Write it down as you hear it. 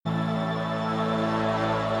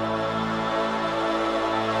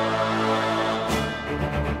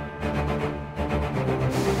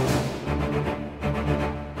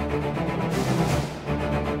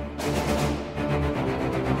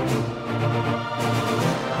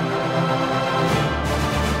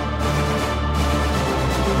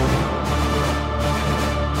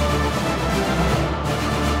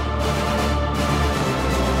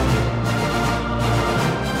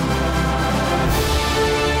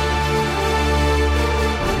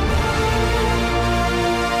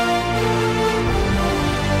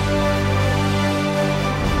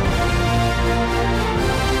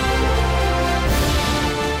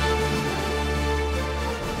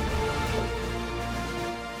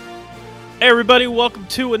Hey everybody, welcome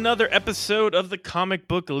to another episode of the Comic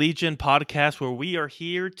Book Legion podcast where we are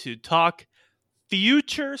here to talk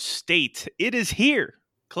future state. It is here.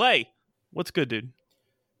 Clay, what's good, dude?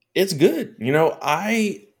 It's good.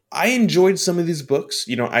 I enjoyed some of these books.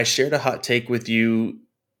 I shared a hot take with you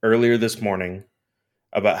earlier this morning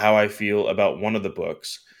about how I feel about one of the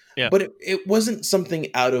books, Yeah. but it wasn't something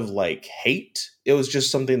out of like hate. It was just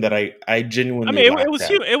something that I I genuinely mean, it laughed was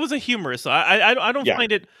at. it was a humorous. I don't Yeah.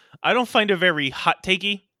 find it very hot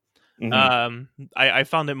takey. Hmm. I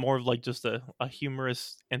found it more of like just a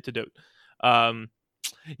humorous antidote. Um,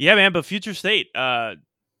 yeah, man. But future state. I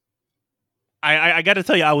got to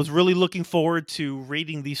tell you, I was really looking forward to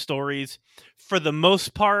reading these stories. For the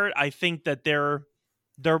most part, I think that they're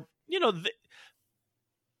you know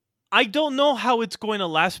I don't know how it's going to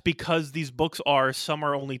last because these books are some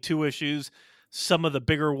are only 2 issues. Some of the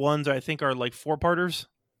bigger ones I think are like 4-parters.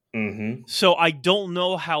 Hmm. So I don't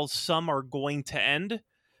know how some are going to end,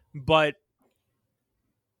 but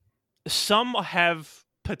some have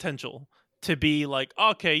potential to be like,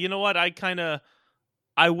 okay, you know what?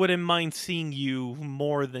 I wouldn't mind seeing you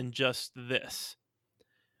more than just this.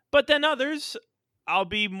 But then others, I'll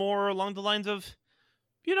be more along the lines of,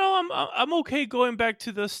 I'm okay going back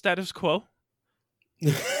to the status quo.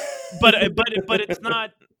 But it's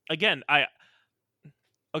not. Again, I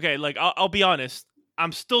okay. Like I'll be honest,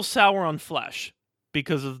 I'm still sour on Flash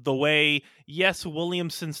because of the way. Yes,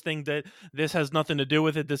 Williamson's thing that this has nothing to do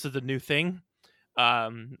with it. This is a new thing.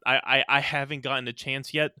 I haven't gotten a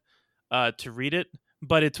chance yet to read it,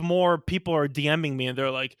 but it's more people are DMing me and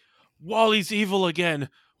they're like, "Wally's evil again.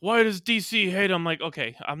 Why does DC hate?" I'm like,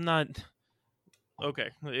 okay, I'm not okay.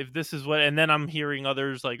 If this is what, and then I'm hearing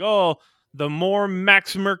others like, "Oh, the more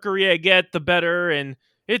Max Mercury I get, the better," and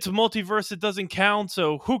it's multiverse. It doesn't count,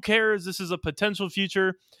 so who cares? This is a potential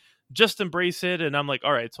future. Just embrace it. And I'm like,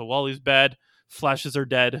 all right. So Wally's bad. Flashes are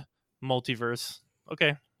dead. Multiverse.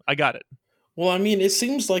 Okay, I got it. Well, I mean, it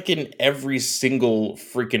seems like in every single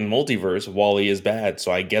freaking multiverse, Wally is bad.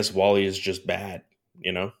 So I guess Wally is just bad,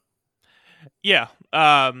 you know? Yeah.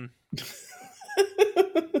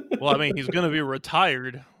 Well, I mean, he's gonna be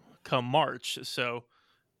retired come March, so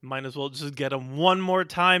might as well just get him one more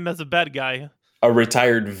time as a bad guy.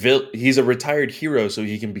 He's a retired hero, so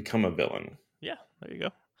he can become a villain. Yeah, there you go.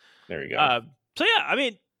 There you go. Uh, so yeah, I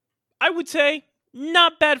mean, I would say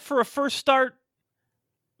not bad for a first start,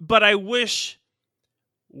 but I wish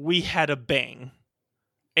we had a bang.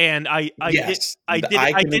 And Yes, I I can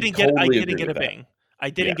totally didn't agree get with a that. bang. I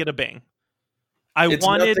Yeah, didn't get a bang. I it's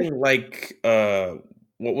wanted nothing like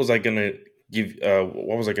what was I gonna give?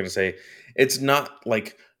 What was I gonna say? It's not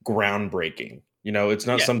like groundbreaking. It's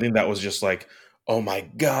not yeah. something that was just like, oh my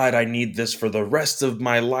god, I need this for the rest of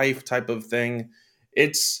my life type of thing.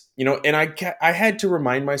 It's and I had to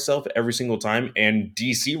remind myself every single time, and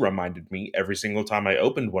DC reminded me every single time I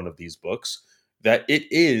opened one of these books that it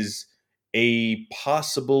is a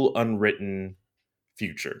possible unwritten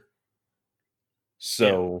future. Yeah.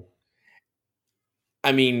 So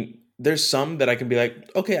I mean, there's some that I can be like,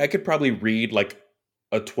 okay, I could probably read like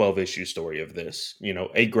a 12-issue story of this,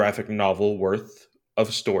 a graphic novel worth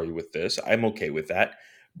of story with this. I'm okay with that.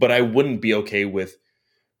 But I wouldn't be okay with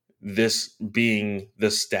this being the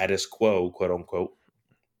status quo, quote unquote,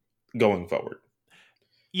 going forward.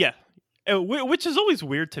 Yeah. Which is always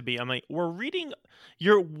weird to me. I'm like,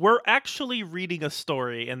 we're actually reading a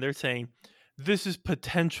story and they're saying this is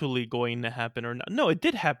potentially going to happen or not. No, it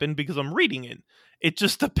did happen because I'm reading it. It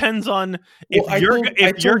just depends on Well, I if you're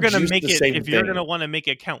told going to Juice make the it same if you're going to thing. want to make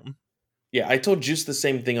it count. Yeah, I told Juice the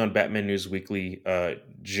same thing on Batman News Weekly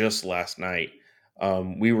just last night.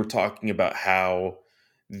 We were talking about how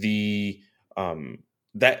the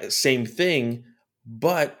that same thing,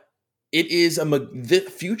 but the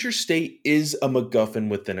future state is a MacGuffin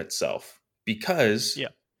within itself because Yeah.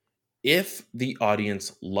 if the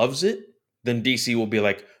audience loves it, then DC will be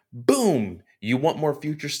like, boom, you want more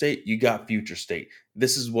future state? You got future state.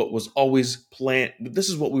 This is what was always planned. This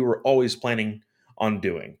is what we were always planning on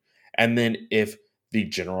doing. And then if the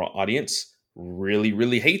general audience really,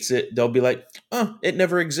 really hates it, they'll be like, oh, it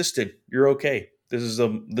never existed. You're okay. This is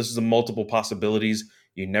a multiple possibilities.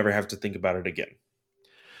 You never have to think about it again.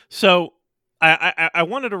 So I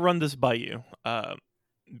wanted to run this by you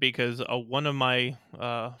because one of my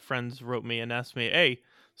friends wrote me and asked me, "Hey,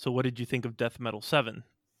 so what did you think of Death Metal 7?"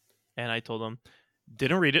 And I told him,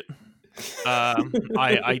 "Didn't read it.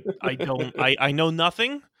 I don't I know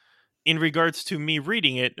nothing in regards to me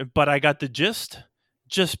reading it, but I got the gist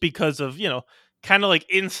just because of kind of like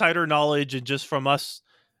insider knowledge and just from us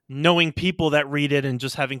knowing people that read it and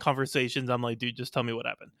just having conversations. I'm like, dude, just tell me what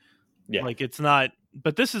happened." Yeah. Like it's not,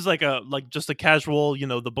 but this is like just a casual,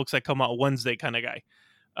 the books that come out Wednesday kind of guy.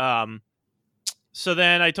 Um, so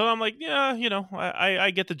then I told him, I'm like, yeah,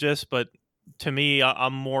 I get the gist, but to me,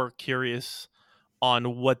 I'm more curious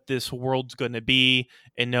on what this world's going to be,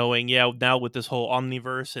 and knowing, yeah, now with this whole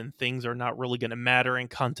omniverse and things are not really going to matter in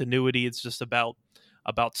continuity, it's just about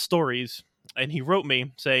stories. And he wrote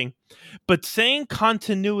me saying, but saying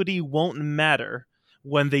continuity won't matter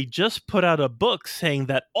when they just put out a book saying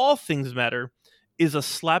that all things matter is a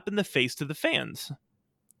slap in the face to the fans.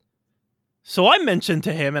 So I mentioned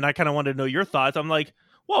to him, and I kind of wanted to know your thoughts. I'm like,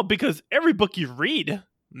 well, because every book you read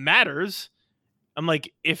matters. I'm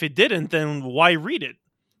like, if it didn't, then why read it?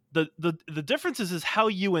 The difference is how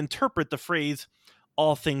you interpret the phrase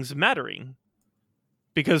all things mattering.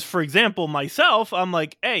 Because, for example, myself, I'm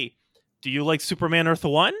like, hey, do you like Superman Earth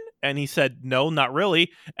 1? And he said, no, not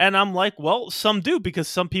really. And I'm like, well, some do, because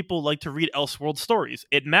some people like to read Elseworld stories.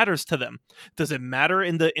 It matters to them. Does it matter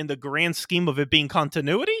in the grand scheme of it being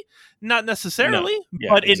continuity? Not No. necessarily, Yeah,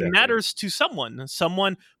 but it exactly. matters to someone.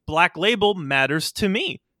 Someone, Black Label matters to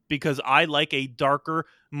me because I like a darker,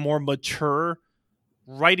 more mature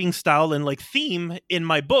writing style and like theme in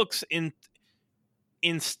my books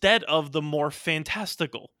instead of the more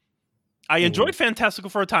fantastical. I Mhm. enjoyed fantastical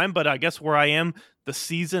for a time, but I guess where I am, the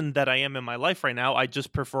season that I am in my life right now, I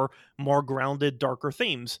just prefer more grounded, darker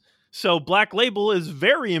themes. So Black Label is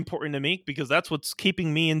very important to me because that's what's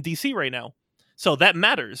keeping me in DC right now. So that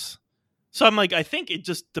matters. So I'm like, I think it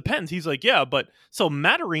just depends. He's like, yeah, but so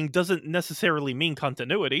mattering doesn't necessarily mean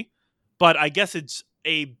continuity, but I guess it's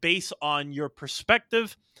a base on your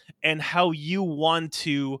perspective and how you want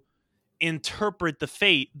to interpret the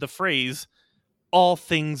phrase all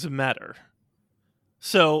things matter.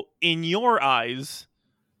 So in your eyes,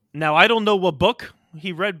 now I don't know what book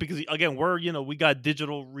he read because again, we got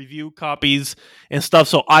digital review copies and stuff,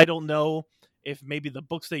 so I don't know if maybe the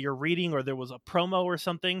books that you're reading or there was a promo or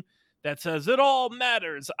something that says it all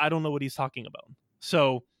matters. I don't know what he's talking about.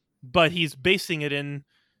 So, but he's basing it in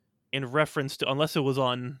reference to, unless it was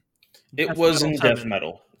on It Death was Metal in death 7.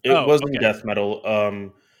 metal. It Oh, was in okay. death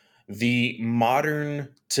metal. The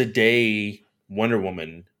modern today Wonder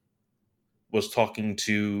Woman was talking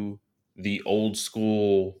to the old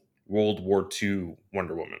school World War II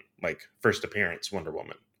Wonder Woman, like first appearance Wonder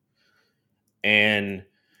Woman. And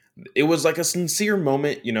it was like a sincere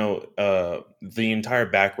moment. The entire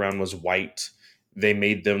background was white. They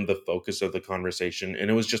made them the focus of the conversation, and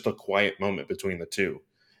it was just a quiet moment between the two.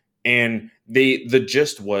 And the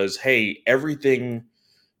gist was, hey, everything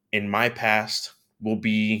in my past will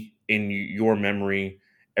be in your memory.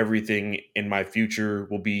 Everything in my future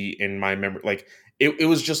will be in my memory. Like it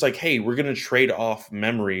was just like, hey, we're gonna trade off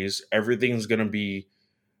memories. Everything's gonna be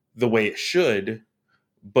the way it should,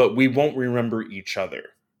 but we won't remember each other.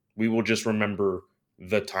 We will just remember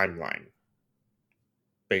the timeline,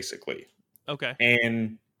 basically. Okay.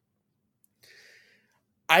 And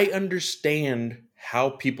I understand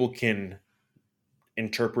how people can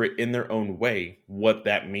interpret in their own way what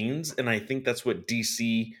that means. And I think that's what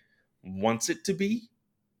DC wants it to be.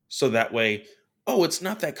 So that way, oh, it's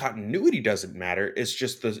not that continuity doesn't matter. It's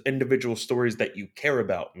just the individual stories that you care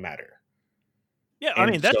about matter. Yeah, I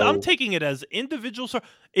And mean I'm so, taking it as individual. So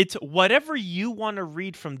it's whatever you want to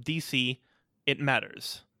read from DC, it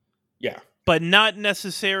matters, yeah, but not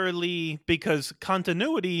necessarily because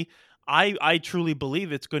continuity. I truly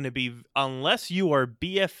believe it's going to be, unless you are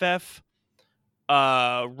BFF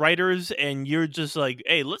writers and you're just like,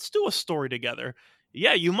 hey, let's do a story together.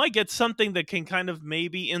 Yeah, you might get something that can kind of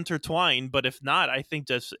maybe intertwine, but if not, I think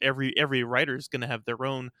just every writer is going to have their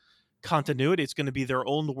own continuity. It's going to be their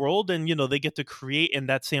own world, and they get to create in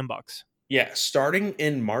that sandbox. yeah, starting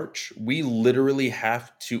in March, we literally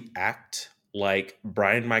have to act like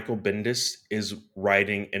Brian Michael Bendis is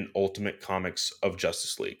writing an Ultimate Comics of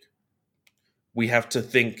Justice League. We have to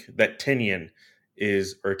think that Tynan,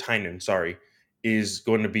 sorry, is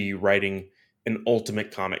going to be writing an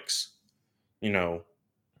Ultimate Comics, you know,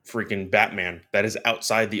 freaking Batman that is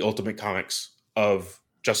outside the Ultimate Comics of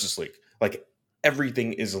Justice League. Like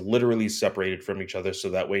everything is literally separated from each other so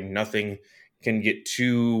that way nothing can get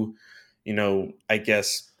too, I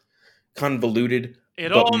guess convoluted. It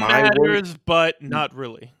But all my worry matters, but not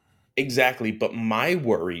really. exactly, but my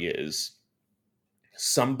worry is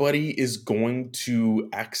somebody is going to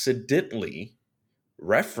accidentally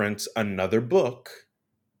reference another book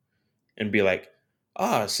and be like,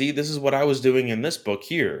 see, this is what I was doing in this book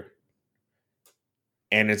here.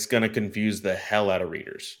 And it's going to confuse the hell out of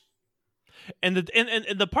readers. And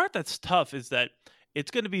the part that's tough is that it's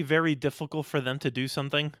going to be very difficult for them to do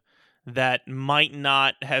something that might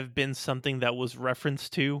not have been something that was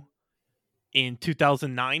referenced to in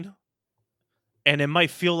 2009, and it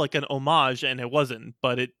might feel like an homage, and it wasn't,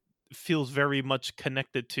 but it feels very much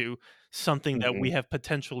connected to something that we Mhm. have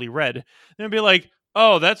potentially read. And be like,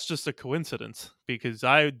 "Oh, that's just a coincidence because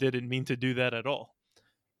I didn't mean to do that at all."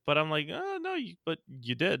 But I'm like, "Oh, no, but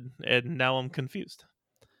you did, and now I'm confused."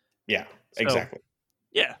 Yeah, So exactly.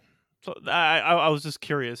 yeah, so I was just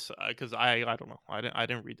curious because I don't know, I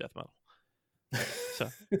didn't read death metal,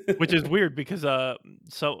 so which is weird because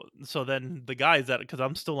so then the guys that because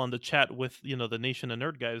I'm still on the chat with the Nation of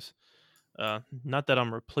Nerd guys. Not that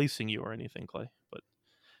I'm replacing you or anything, Clay, but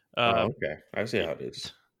Oh, uh, okay. I see how it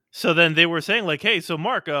is. so then they were saying like, "Hey, so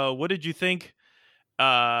Mark, what did you think?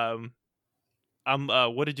 Um,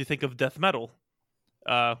 what did you think of death metal?"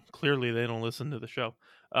 Clearly they don't listen to the show.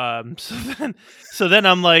 So then, so then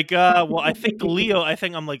I'm like, well, I think Leo. I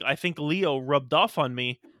think Leo rubbed off on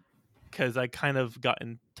me because I kind of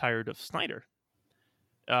gotten tired of Snyder.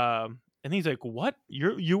 And he's like, "What?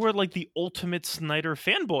 You were like the ultimate Snyder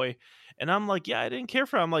fanboy," and I'm like, "Yeah, I didn't care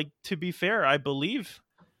for him." I'm like, to be fair, I believe.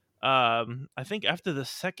 I think after the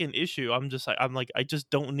second issue, I'm like, I just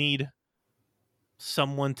don't need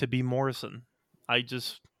someone to be Morrison. I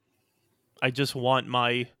just, I just want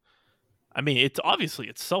my. I mean, it's obviously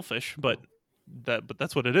it's selfish, but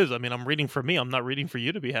that's what it is. I mean, I'm reading for me. I'm not reading for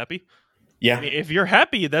you to be happy. I Yeah, mean, if you're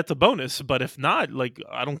happy, that's a bonus. But if not, like,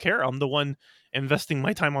 I don't care. I'm the one investing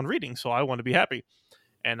my time on reading, so I want to be happy,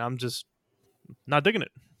 and I'm just not digging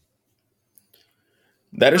it.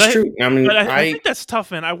 that But is true. I mean, I think that's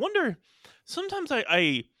tough, man. I wonder. Sometimes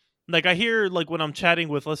I like I hear like when I'm chatting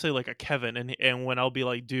with let's say like a Kevin, and when I'll be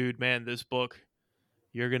like, dude, man, this book,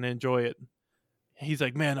 you're gonna enjoy it. He's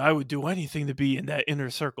like, man, I would do anything to be in that inner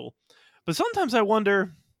circle. But sometimes I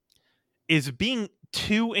wonder, is being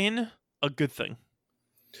too in a good thing?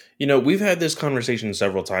 we've had this conversation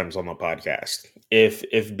several times on the podcast.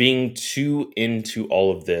 If being too into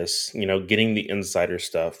all of this, getting the insider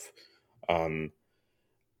stuff, um,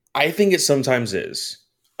 I think it sometimes is.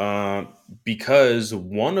 Uh, because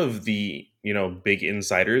one of the big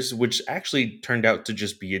insiders, which actually turned out to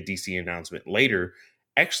just be a DC announcement later,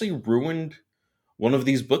 actually ruined one of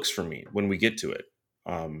these books for me when we get to it.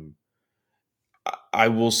 Um, I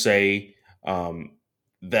will say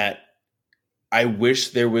that I wish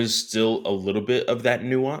there was still a little bit of that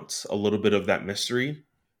nuance, a little bit of that mystery,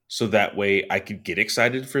 so that way I could get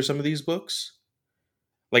excited for some of these books.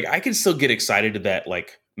 Like I can still get excited that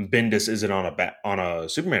like Bendis isn't on on a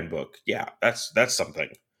Superman book. Yeah, that's something.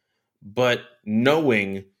 But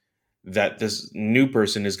knowing that this new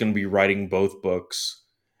person is going to be writing both books,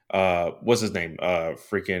 what's his name?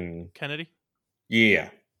 Freaking Kennedy? yeah.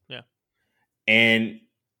 Yeah. And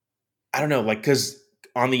I don't know, like because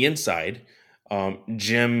on the inside,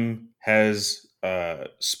 Jim has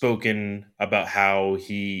spoken about how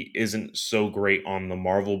he isn't so great on the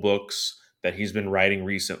Marvel books that he's been writing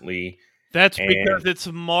recently, That's because and it's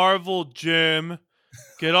Marvel, Jim.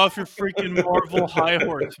 Get off your freaking Marvel high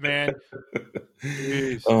horse, man.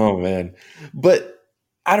 Jeez. oh man, but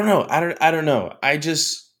I don't know, I don't know. I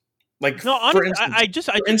just like No, for honestly, instance, I for just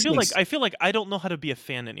instance, I feel like I don't know how to be a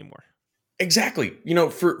fan anymore. exactly.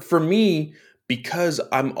 For me, because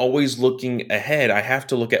I'm always looking ahead, I have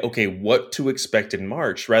to look at okay, what to expect in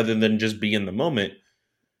March rather than just be in the moment.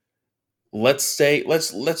 Let's say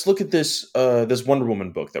let's look at this Wonder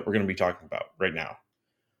Woman book that we're going to be talking about right now.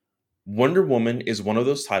 Wonder Woman is one of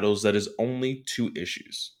those titles that is only 2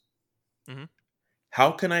 issues. Mhm.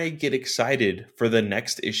 How can I get excited for the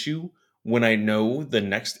next issue when I know the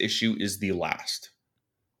next issue is the last?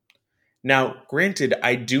 Now, granted,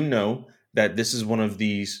 I do know that this is one of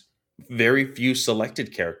these very few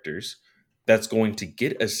selected characters that's going to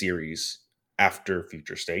get a series after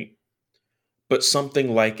Future State, but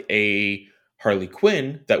something like a Harley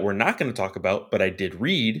Quinn that we're not going to talk about, but I did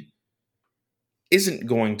read, isn't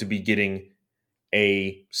going to be getting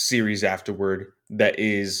a series afterward that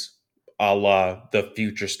is a la the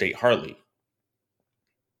Future State Harley,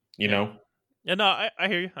 you Yeah. know? Yeah, no, I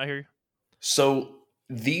hear you. I hear you. So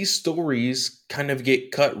these stories kind of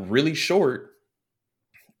get cut really short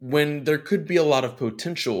when there could be a lot of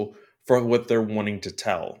potential for what they're wanting to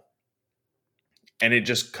tell. And it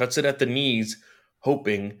just cuts it at the knees,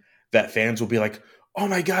 hoping that fans will be like, oh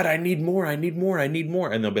my God, I need more, I need more, I need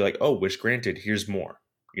more. And they'll be like, oh, wish granted, here's more,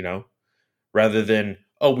 you know? Rather than,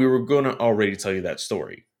 oh, we were going to already tell you that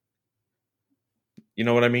story. You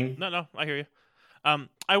know what I mean? No, no, I hear you.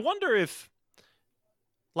 I wonder if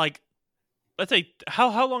like let's say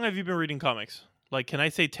how long have you been reading comics? Like, can I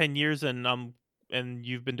say 10 years and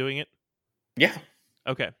you've been doing it? Yeah.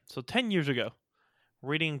 Okay, so 10 years ago,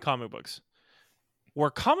 reading comic books.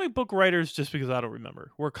 were comic book writers, just because I don't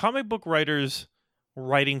remember, were comic book writers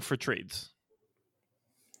writing for trades?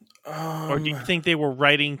 Or do you Um, think they were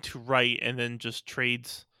writing to write and then just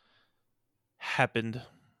trades happened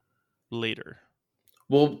later?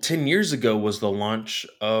 well, 10 years ago was the launch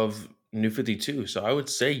of New 52, so I would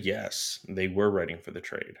say yes, they were writing for the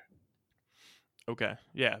trade. Okay.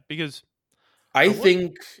 Yeah, because I I would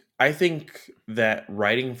think I think that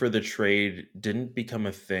writing for the trade didn't become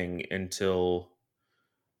a thing until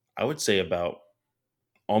I would say about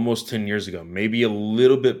almost 10 years ago, maybe a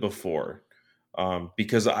little bit before.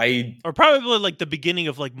 Because I or probably like the beginning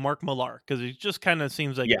of like Mark Millar, because it just kind of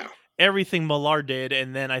seems like yeah. everything Millar did,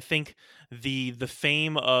 and then I think the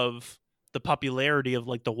fame of the popularity of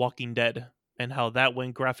like The Walking Dead and how that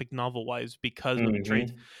went graphic novel wise because of the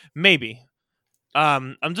trades. Mhm. Maybe.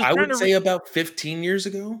 I'm just I trying would to say about 15 years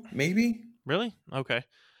ago, maybe. really okay.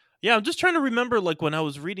 Yeah, I'm just trying to remember like when I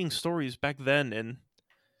was reading stories back then, and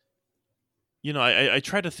I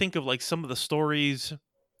try to think of like some of the stories,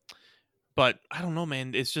 but I don't know,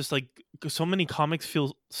 man. It's just like so many comics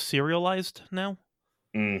feel serialized now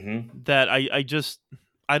Mhm. that I just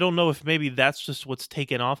I don't know if maybe that's just what's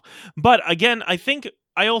taken off. But again, I think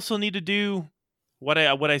I also need to do what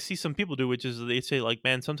I see some people do, which is they say like,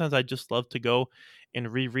 man, sometimes I just love to go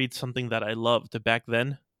and reread something that I loved back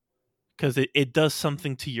then because it does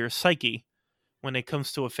something to your psyche when it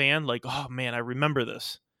comes to a fan. Like, oh man, I remember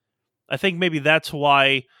this. I think maybe that's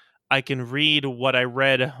why I can read what I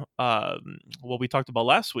read, what we talked about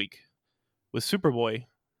last week with Superboy,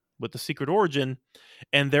 with the Secret Origin,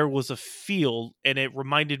 and there was a feel, and it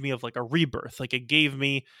reminded me of like a rebirth. Like it gave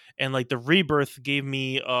me, and like the rebirth gave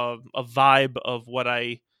me a vibe of what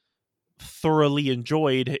I thoroughly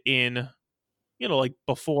enjoyed in, like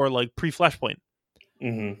before, like pre Flashpoint.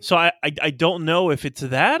 Mhm. So I don't know if it's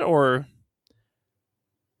that or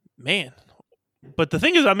man. But the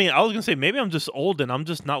thing is, I mean, I was gonna say maybe I'm just old and I'm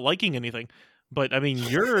just not liking anything. But I mean,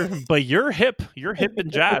 you're hip,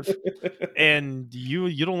 and Jav, and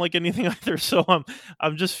you don't like anything either. So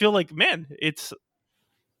I'm just feel like, man, it's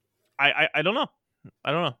I don't know,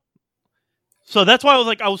 I don't know. So that's why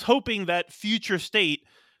I was hoping that Future State,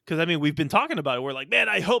 because I mean we've been talking about it. We're like, man,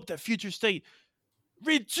 I hope that Future State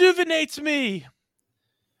rejuvenates me,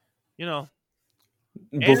 you know.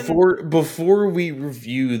 And Before we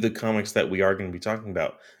review the comics that we are going to be talking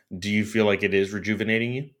about, do you feel like it is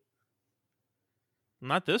rejuvenating you?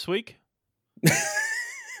 not this week.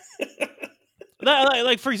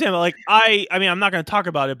 Like for example, like I mean I'm not going to talk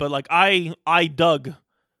about it, but like I dug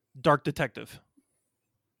Dark Detective.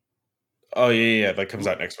 Oh yeah, that comes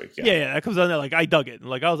out next week. Yeah, Yeah, that comes out there. Like I dug it.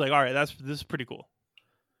 Like I was like, all right, this is pretty cool.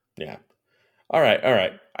 yeah. All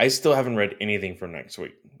right. I still haven't read anything for next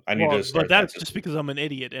week. I need Well, to but start that that's this just week. because I'm an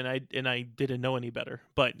idiot and I didn't know any better.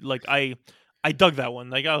 But like I dug that one.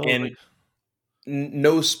 Like I was And like,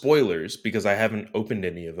 no spoilers because I haven't opened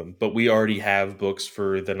any of them, but we already have books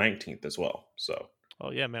for the 19th as well. So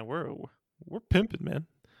oh yeah, man, we're pimping, man.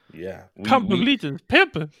 yeah, Completion's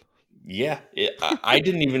pimping. I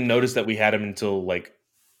didn't even notice that we had them until like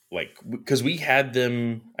because we had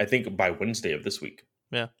them I think by Wednesday of this week.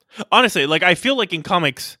 Yeah, honestly, like I feel like in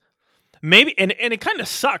comics, maybe, and it kind of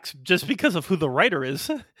sucks just because of who the writer is.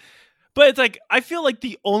 But it's like I feel like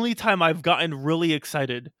the only time I've gotten really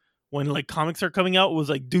excited when like comics are coming out was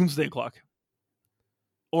like Doomsday Clock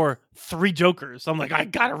or Three Jokers. I'm like, I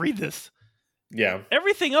gotta read this. Yeah.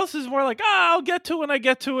 Everything else is more like, I'll get to it when I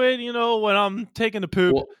get to it, when I'm taking a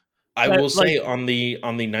poop. Well, I But will like, say on the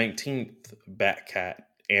 19th, Batcat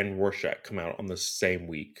and Rorschach come out on the same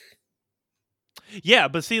week. yeah,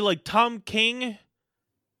 but see, like Tom King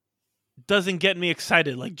doesn't get me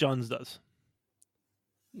excited like John's does.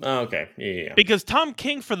 Oh, okay. Yeah. Because Tom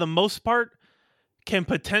King, for the most part, can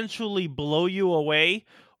potentially blow you away,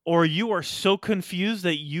 or you are so confused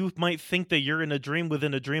that you might think that you're in a dream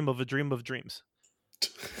within a dream of dreams.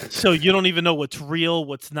 So you don't even know what's real,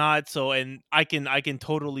 what's not. So, and I can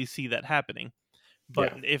totally see that happening.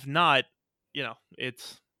 But Yeah. if not,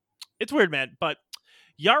 it's weird, man. But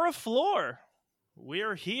Yara Floor,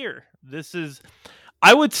 we're here. This is,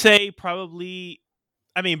 I would say, probably.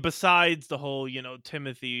 I mean, besides the whole,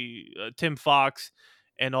 Tim Fox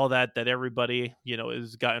and all that everybody,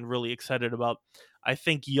 has gotten really excited about. I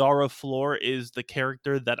think Yara Floor is the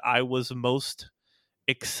character that I was most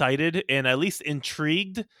excited and at least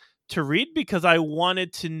intrigued to read because I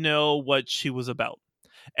wanted to know what she was about.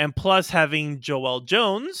 And plus, having Joelle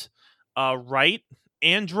Jones write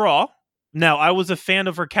and draw. Now, I was a fan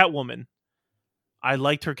of her Catwoman. I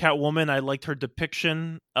liked her Catwoman. I liked her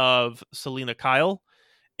depiction of Selena Kyle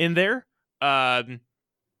in there. Um,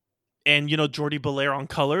 and Jordi Belair on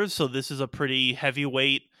colors. So this is a pretty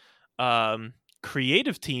heavyweight, um,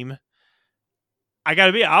 creative team.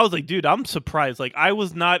 I was like, dude, I'm surprised. Like, I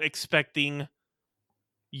was not expecting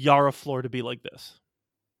Yara Flor to be like this.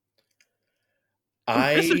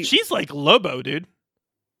 I She's like Lobo, dude.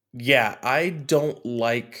 Yeah, I don't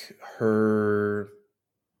like her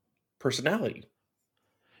personality.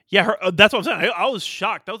 Yeah, that's what I'm saying. I was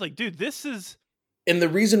shocked. I was like, dude, this is. And the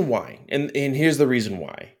reason why, and here's the reason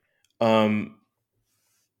why. Um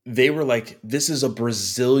they were like, this is a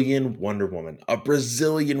Brazilian Wonder Woman. A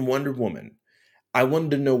Brazilian Wonder Woman. I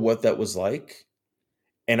wanted to know what that was like,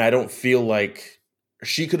 and I don't feel like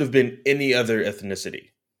she could have been any other ethnicity,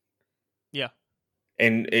 Yeah.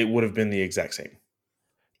 and it would have been the exact same.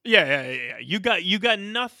 Yeah. You got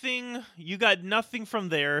nothing. You got nothing from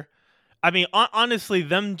there. I mean, honestly,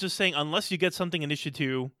 them just saying unless you get something in issue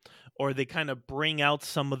 2, or they kind of bring out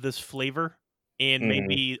some of this flavor in Mhm.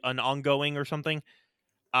 maybe an ongoing or something.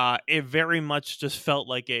 It very much just felt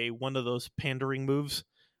like a one of those pandering moves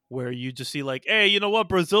where you just see like, hey, you know what?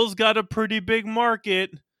 Brazil's got a pretty big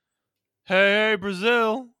market. Hey,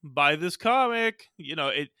 Brazil, buy this comic.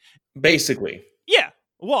 It. Basically. Yeah.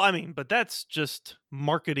 Well, I mean, but that's just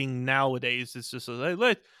marketing nowadays. It's just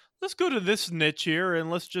let's go to this niche here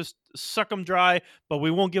and let's just suck them dry, but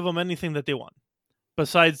we won't give them anything that they want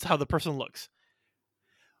besides how the person looks.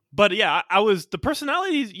 But yeah, I was the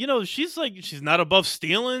personalities. She's not above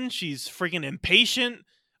stealing. She's freaking impatient.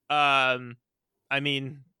 Um, I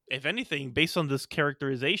mean, if anything, based on this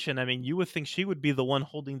characterization, I mean, you would think she would be the one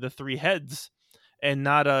holding the three heads, and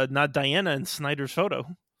not Diana in Snyder's photo.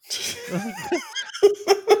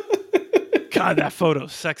 God, that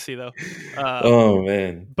photo's sexy though. Oh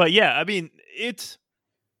man. But yeah, I mean, it's.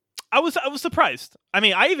 I was surprised. I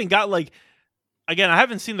mean, I even got like, again, I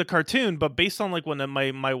haven't seen the cartoon, but based on like when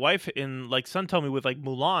my wife and like son told me with like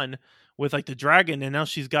Mulan with like the dragon, and now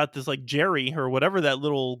she's got this like Jerry or whatever that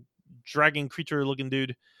little dragon creature looking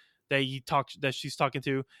dude that she's talking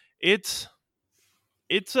to. It's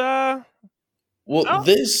Well, well,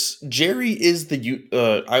 this Jerry is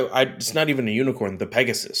it's not even a unicorn. The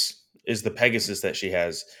Pegasus is the Pegasus that she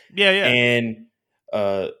has, yeah. and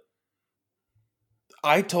uh,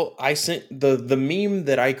 I sent the meme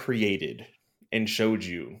that I created and showed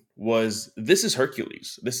you was this is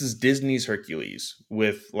Hercules. This is Disney's Hercules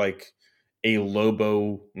with like a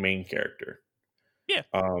Lobo main character. Yeah.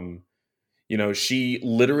 Um, she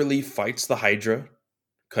literally fights the Hydra,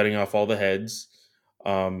 cutting off all the heads.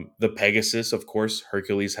 The Pegasus, of course,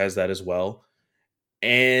 Hercules has that as well.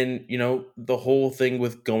 And the whole thing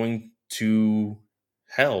with going to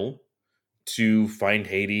hell to find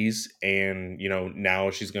Hades, and now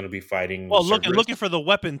she's going to be fighting Well, Cerberus. looking for the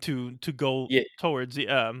weapon to go Yeah, towards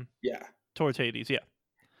yeah. towards Hades. Yeah.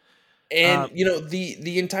 And Um.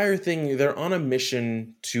 the entire thing, they're on a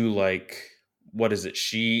mission to like, what is it?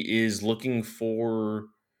 She is looking for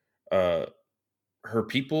uh her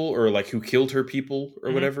people, or like who killed her people or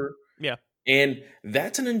Mhm. whatever. Yeah. And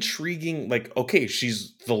that's an intriguing, like, okay,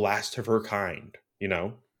 she's the last of her kind.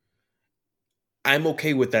 I'm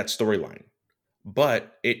okay with that storyline.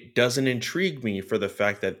 But it doesn't intrigue me for the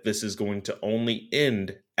fact that this is going to only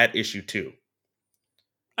end at issue 2.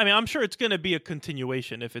 I mean, I'm sure it's going to be a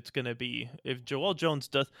continuation if Joelle Jones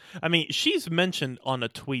does. I mean, she's mentioned on a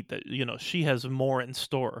tweet that she has more in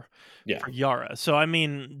store Yeah. for Yara. So I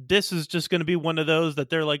mean, this is just going to be one of those that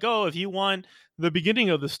they're like, oh, if you want the beginning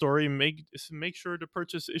of the story, make sure to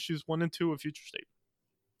purchase issues 1 and 2 of Future State.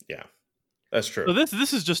 Yeah. That's true. So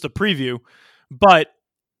this is just a preview, but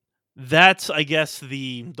that's, I guess,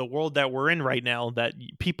 the world that we're in right now. That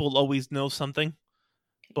people always know something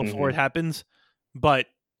before Mhm. it happens. But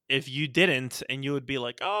if you didn't, and you would be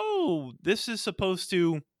like, oh, this is supposed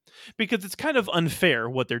to, because it's kind of unfair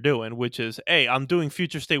what they're doing, which is, hey, I'm doing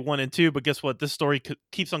Future State 1 and 2, but guess what? This story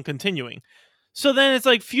keeps on continuing. So then it's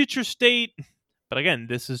like Future State. But again,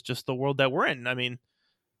 this is just the world that we're in. I mean,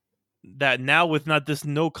 that now with not this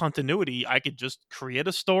no continuity, I could just create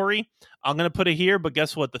a story. I'm going to put it here, but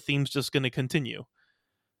guess what? The theme's just going to continue.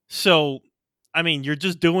 So, I mean, you're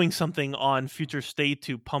just doing something on Future State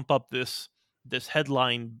to pump up this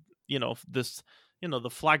headline, this the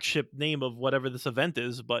flagship name of whatever this event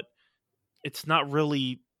is, but it's not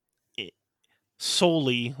really i-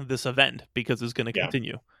 solely this event because it's going to Yeah.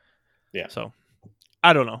 continue. Yeah. So,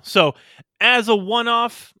 I don't know. So, as a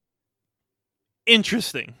one-off,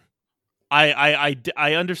 interesting. I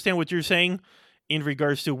understand what you're saying in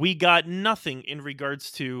regards to we got nothing in regards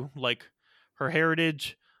to like her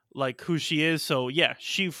heritage, like who she is. So yeah,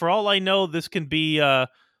 she, for all I know, this can be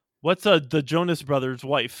what's the Jonas Brothers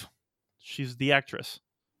wife? She's the actress.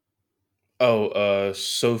 Oh,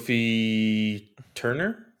 Sophie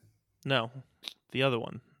Turner, No, the other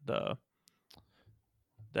one. The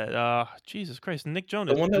that Jesus Christ, Nick the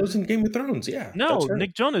Jonas. one that was in Game of Thrones. Yeah, that's No, her.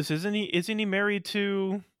 Nick Jonas, isn't he? Isn't he married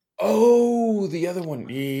to Oh, the other one.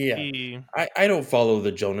 Yeah. the? I don't follow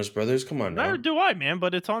the Jonas Brothers. Come on Neither now. do I, man.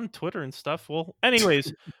 But it's on Twitter and stuff. Well,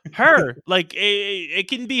 anyways, her like it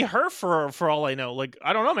can be her for all I know. Like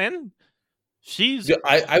I don't know, man. She's Yeah,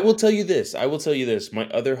 I will tell you this. I will tell you this. My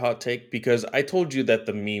other hot take, because I told you that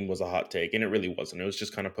the meme was a hot take, and it really wasn't. It was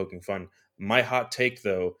just kind of poking fun. My hot take,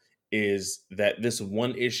 though, is that this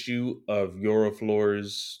one issue of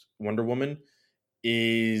Euroflor's Wonder Woman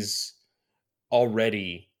is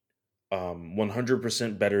already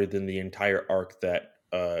 100% better than the entire arc that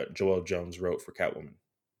Joelle Jones wrote for Catwoman.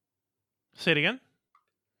 say it again.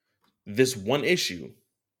 This one issue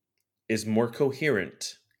is more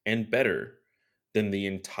coherent and better than the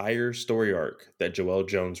entire story arc that Joelle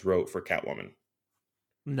Jones wrote for Catwoman.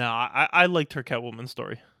 No, I liked her Catwoman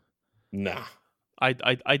story. Nah. I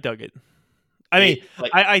dug it. I mean,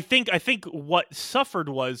 Like, I think what suffered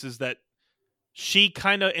is that she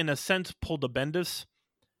kind of in a sense pulled a Bendis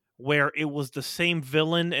where it was the same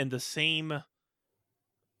villain and the same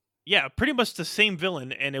yeah, pretty much the same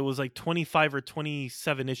villain and it was like 25 or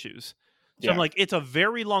 27 issues. So I'm yeah. like it's a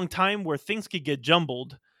very long time where things could get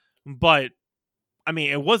jumbled, but I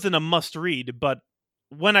mean, it wasn't a must read, but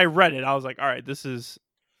when I read it, I was like, all right, it's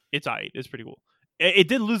alright. It's pretty cool. It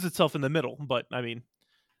did lose itself in the middle, but I mean,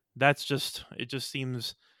 it just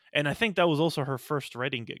seems and I think that was also her first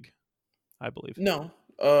writing gig, I believe. No.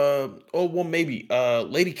 Oh well, maybe.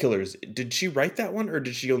 Lady Killers. Did she write that one, or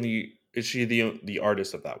did she only? Is she the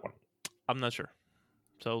artist of that one? I'm not sure.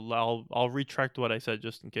 So I'll retract what I said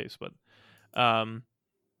just in case, but um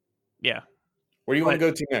yeah. Where do you want to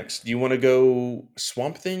But go to next? Do you want to go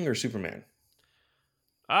Swamp Thing or Superman?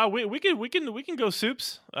 we can go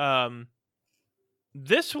soups.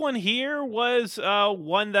 This one here was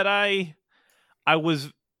one that I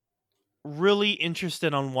was really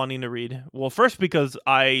interested on wanting to read. Well, first because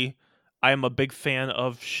I am a big fan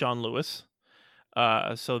of Sean Lewis.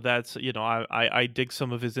 So that's I dig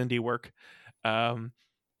some of his indie work. Um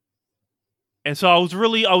and so I was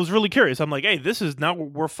really curious. I'm like, hey, this is now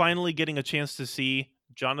we're finally getting a chance to see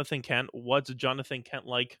Jonathan Kent. What's Jonathan Kent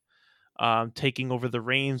like taking over the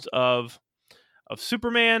reins of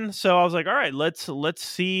Superman? So I was like, all right, let's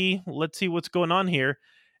see what's going on here.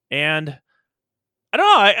 And I don't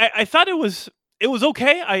know. I thought it was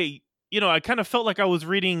okay. I kind of felt like I was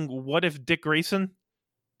reading What If Dick Grayson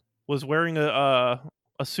was wearing a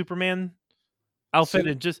Superman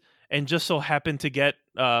outfit Suit. and just so happened to get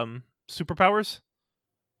superpowers.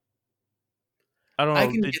 I don't I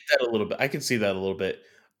know. can get that a little bit. I can see that a little bit.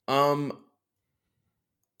 Um,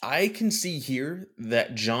 I can see here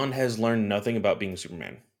that John has learned nothing about being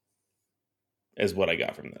Superman. Is what I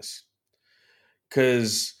got from this.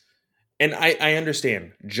 Because, and I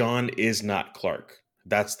understand John is not Clark.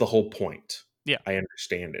 That's the whole point. Yeah. I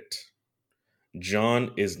understand it.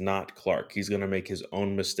 John is not Clark. He's going to make his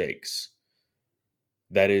own mistakes.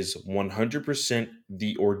 That is 100%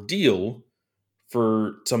 the ordeal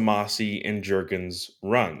for Tomasi and Jurgens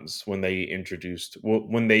runs when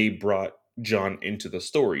they brought John into the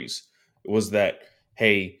stories. It was that,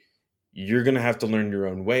 hey, you're going to have to learn your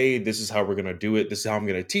own way. This is how we're going to do it. This is how I'm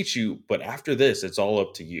going to teach you. But after this, it's all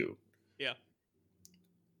up to you. Yeah.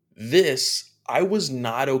 This, I was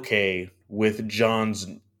not okay with John's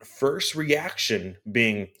first reaction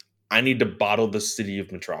being, I need to bottle the city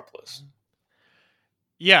of Metropolis.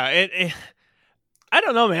 Yeah. I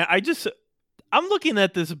don't know, man. I'm looking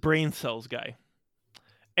at this brain cells guy.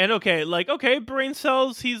 And okay, brain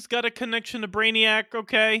cells, he's got a connection to Brainiac,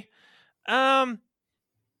 okay. I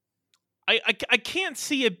can't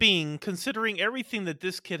see it being, considering everything that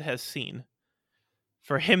this kid has seen,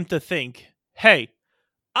 for him to think, hey,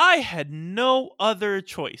 I had no other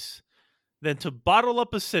choice than to bottle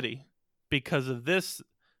up a city because of this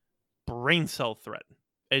brain cell threat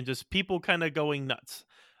and just people kind of going nuts.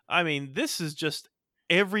 I mean, this is just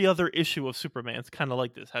every other issue of Superman's kind of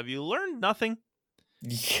like this. Have you learned nothing?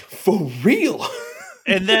 Yeah, for real.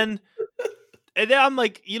 And then I'm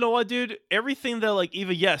like, you know what, dude? Everything that like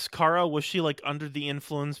even yes, Kara was she like under the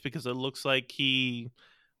influence because it looks like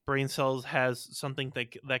brain cells has something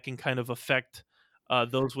that can kind of affect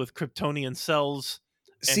those with Kryptonian cells,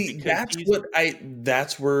 and See, because he's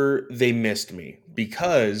that's where they missed me,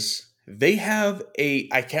 because they have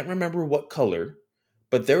I can't remember what color,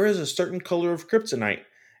 but there is a certain color of kryptonite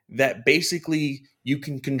that basically you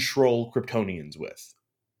can control Kryptonians with.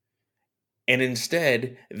 And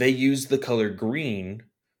instead, they use the color green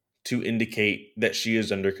to indicate that she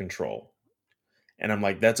is under control. And I'm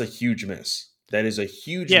like, that's a huge miss. That is a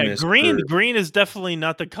huge Yeah, miss for green is definitely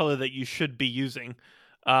not the color that you should be using.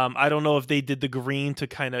 I don't know if they did the green to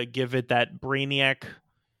kind of give it that look to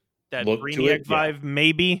it. Brainiac Yeah. vibe,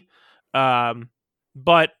 maybe. Um,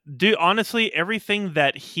 but dude, honestly, everything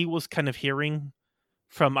that he was kind of hearing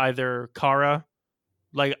from either Kara,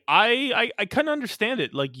 like I kind of understand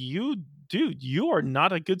it. Like dude, you are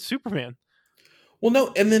not a good Superman. Well,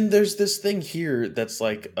 no, and then there's this thing here that's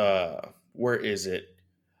like, where is it?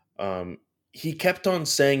 Um, he kept on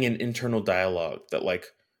saying in internal dialogue that like,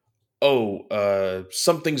 oh,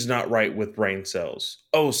 something's not right with brain cells.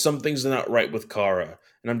 Oh, something's not right with Kara.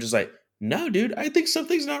 And I'm just like, no, dude, I think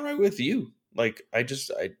something's not right with you. Like,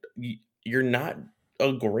 you're not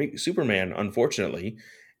a great Superman, unfortunately.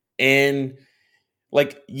 And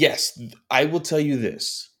like, yes, I will tell you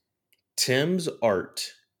this. Tim's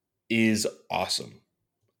art is awesome.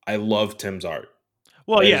 I love Tim's art.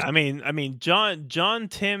 Well, That yeah, is I mean, John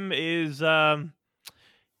Tim is John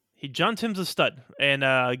Tim's a stud,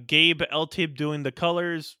 and Gabe Eltib doing the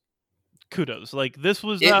colors, kudos. Like this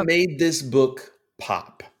was it made this book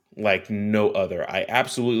pop like no other. I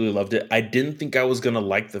absolutely loved it. I didn't think I was going to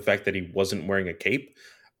like the fact that he wasn't wearing a cape.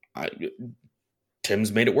 I,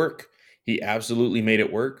 Tim's made it work. He absolutely made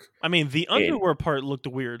it work. I mean, the And underwear part looked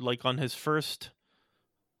weird, like on the first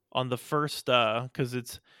because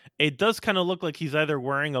it does kind of look like he's either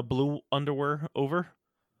wearing a blue underwear over,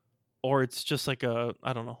 or it's just like a,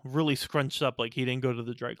 I don't know, really scrunched up, like he didn't go to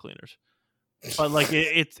the dry cleaners. But like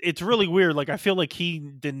it's really weird. Like I feel like he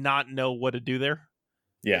did not know what to do there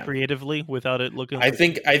yeah, creatively without it looking like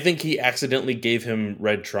I think he accidentally gave him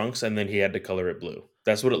red trunks and then he had to color it blue.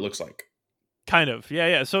 That's what it looks like. kind of,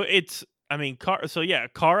 yeah. So it's, I mean, so yeah,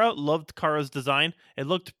 Kara, loved Kara's design. It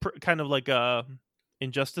looked kind of like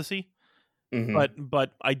Injustice-y, Hmm.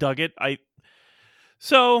 but I dug it.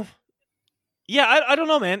 So yeah, I don't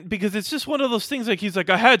know, man, because it's just one of those things. Like he's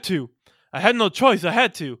like, I had no choice, I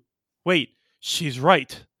had to. Wait, she's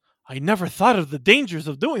right. I never thought of the dangers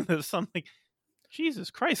of doing this. I'm like, Jesus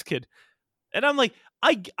Christ, kid. And I'm like,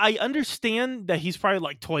 I understand that he's probably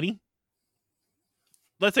like 20,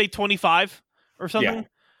 let's say 25 or Yeah. something,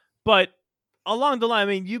 but along the line,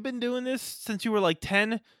 I mean, you've been doing this since you were like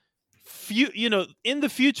 10. In the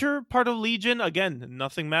future part of Legion, again,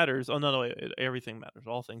 nothing matters. Oh no, everything matters.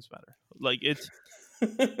 All things matter. Like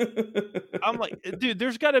I'm like, dude,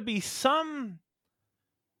 there's got to be some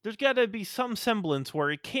semblance where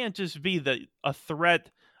it can't just be that a threat.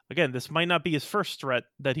 Again, this might not be his first threat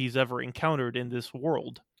that he's ever encountered in this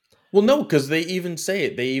world. Well, no, because they even say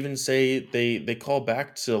it. They even say they call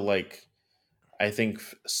back to like I think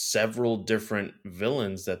several different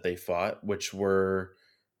villains that they fought, which were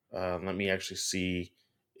let me actually see.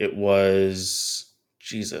 It was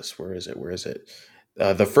Jesus. Where is it? Where is it?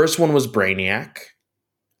 The first one was Brainiac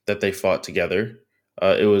that they fought together.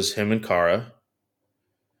 It was him and Kara,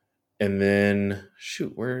 and then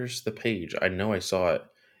shoot, where's the page? I know I saw it.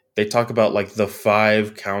 They talk about like the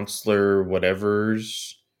five counselor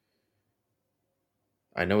whatevers.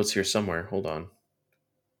 I know it's here somewhere. Hold on.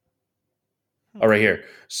 Hmm. Oh, right here.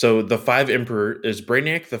 So the five emperor is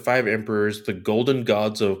Brainiac, the five emperors, the golden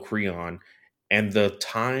gods of Creon, and the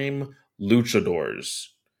time luchadors.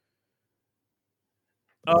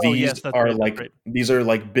 Oh yes, that's right. That's right. These are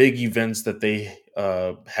like big events that they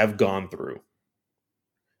have gone through,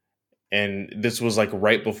 and this was like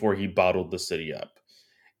right before he bottled the city up.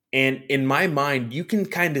 And in my mind, you can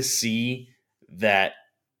kind of see that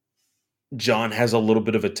John has a little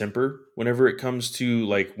bit of a temper whenever it comes to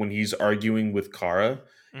like when he's arguing with Kara.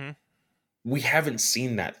 Mhm. We haven't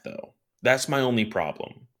seen that though. That's my only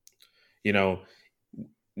problem. You know,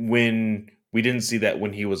 when we didn't see that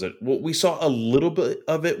when he was a well, we saw a little bit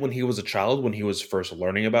of it when he was a child, when he was first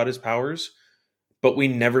learning about his powers, but we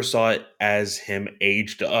never saw it as him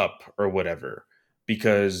aged up or whatever.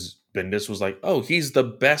 Because Bendis was like, oh, he's the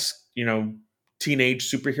best, teenage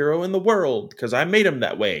superhero in the world because I made him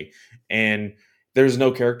that way. And there's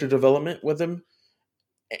no character development with him.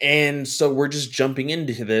 And so we're just jumping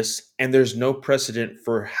into this, and there's no precedent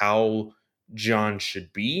for how John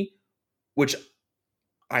should be, which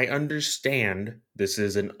I understand this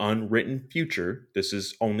is an unwritten future. This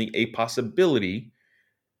is only a possibility,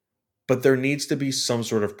 but there needs to be some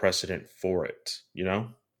sort of precedent for it,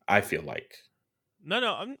 I feel like.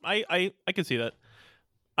 No, I can see that.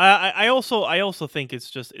 I also think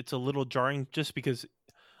it's a little jarring just because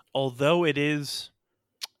although it is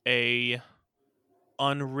a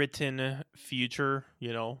unwritten future,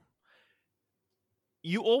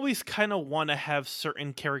 you always kind of want to have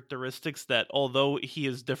certain characteristics that although he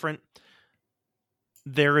is different,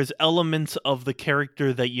 there is elements of the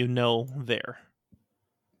character that there.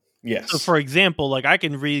 So, Yes. for example, like I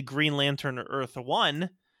can read Green Lantern Earth 1.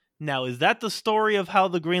 Now, is that the story of how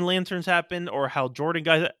the Green Lanterns happened or how Jordan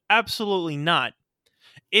got it? Absolutely not.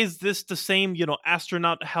 Is this the same,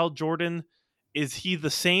 astronaut Hal Jordan? Is he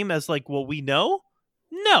the same as like what we know?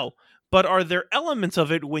 No. But are there elements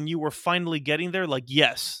of it when you were finally getting there? Like,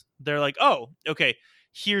 yes. They're like, oh, okay,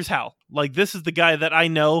 here's how. Like, this is the guy that I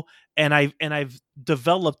know, and I've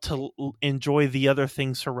developed to enjoy the other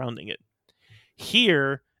things surrounding it.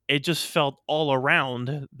 Here, it just felt all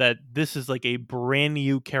around that this is like a brand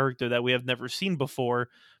new character that we have never seen before,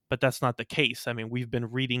 but that's not the case. I mean, we've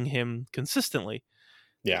been reading him consistently.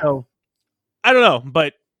 Yeah. So I don't know,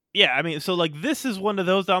 but yeah, I mean, so like this is one of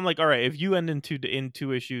those that I'm like, all right, if you end in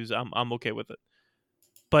two issues, I'm okay with it.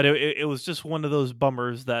 But it was just one of those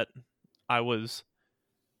bummers that I was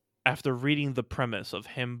after reading the premise of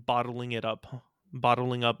him bottling up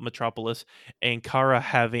Metropolis, and Kara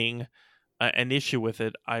having an issue with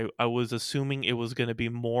it. I was assuming it was going to be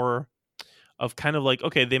more of kind of like,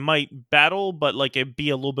 okay, they might battle, but like it be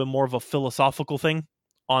a little bit more of a philosophical thing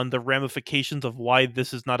on the ramifications of why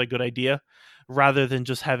this is not a good idea, rather than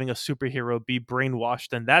just having a superhero be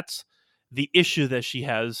brainwashed. And that's the issue that she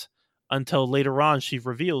has until later on she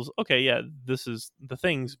reveals, okay, yeah, this is the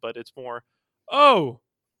things, but it's more, oh,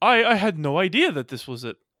 I had no idea that this was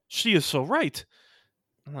it. She is so right.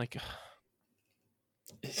 I'm like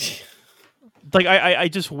I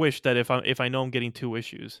just wish that if I know I'm getting two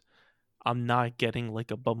issues, I'm not getting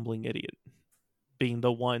like a bumbling idiot being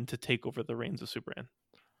the one to take over the reins of Superman.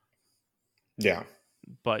 Yeah.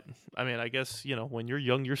 But I mean, I guess, when you're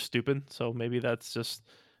young, you're stupid. So maybe that's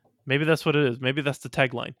what it is. Maybe that's the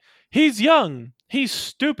tagline. He's young. He's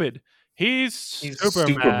stupid. He's He's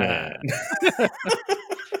Superman. Superman.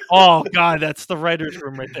 Oh God, that's the writer's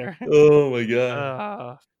room right there. Oh my god.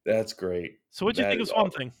 Uh, That's great. so what'd you That think of is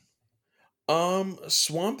Swamp awesome. Thing?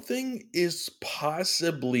 Swamp Thing is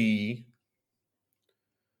possibly.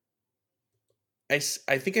 I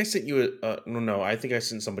think I sent you no, I think I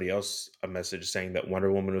sent somebody else a message saying that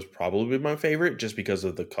Wonder Woman was probably my favorite just because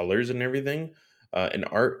of the colors and everything, and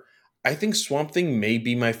art. I think Swamp Thing may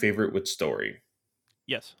be my favorite with story,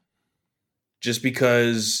 Yes. just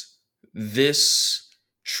because this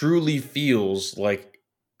truly feels like,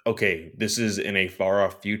 okay, this is in a far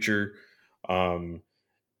off future. Um,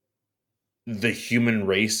 the human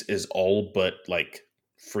race is all but like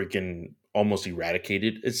freaking almost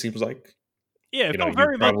eradicated. It seems like, Yeah, it felt you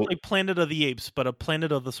very much probably. like Planet of the Apes, but a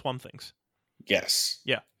Planet of the Swamp Things. Yes,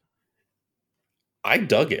 Yeah. I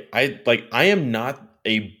dug it. I am not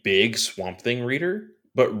a big Swamp Thing reader,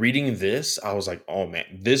 but reading this, I was like, oh man,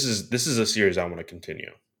 this is a series I want to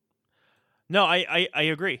continue. No, I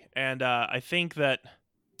agree, and I think that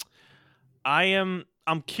I'm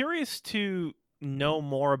curious to know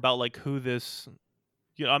more about like who this.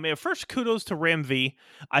 I mean, first kudos to Ram V.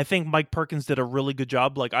 I think Mike Perkins did a really good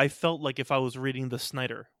job. Like I felt like if I was reading the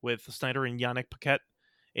Snyder with Snyder and Yannick Paquette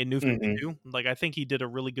in New Hmm. 52, like I think he did a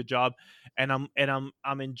really good job, and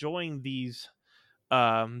I'm enjoying these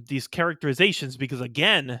characterizations because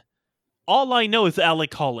again, all I know is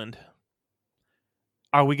Alec Holland.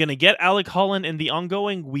 Are we going to get Alec Holland in the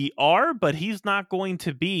ongoing? We are, but he's not going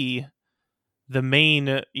to be the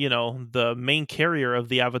main carrier of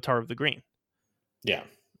the Avatar of the Green. Yeah,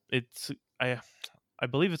 It's I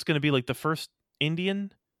believe it's going to be like the first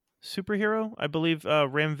Indian superhero. I believe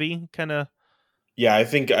Ram V kind of yeah. I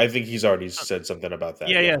think he's already said something about that.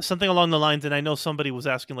 yeah, Yeah, something along the lines. And I know somebody was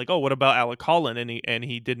asking like, oh, what about Alec Holland? And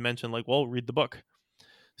he did mention like, well, read the book.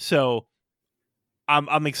 So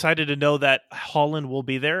I'm excited to know that Holland will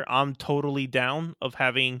be there. I'm totally down of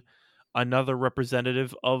having another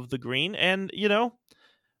representative of the Green, and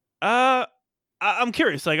uh, I'm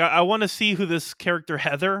curious. Like, I want to see who this character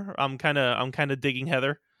Heather. I'm kind of digging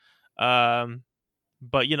Heather. Um,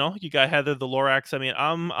 but you got Heather the Lorax. I mean,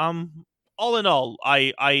 I'm all in all,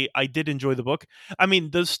 I did enjoy the book. I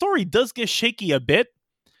mean, the story does get shaky a bit,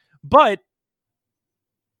 but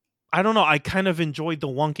I don't know. I kind of enjoyed the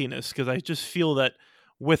wonkiness because I just feel that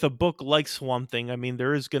with a book like Swamp Thing, I mean,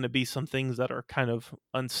 there is going to be some things that are kind of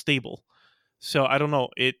unstable. So I don't know.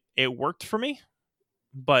 It worked for me,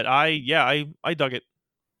 but I dug it.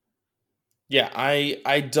 yeah.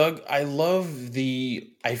 I love the.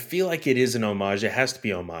 I feel like it is an homage. It has to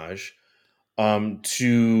be homage.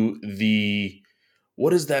 To the,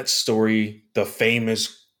 what is that story? The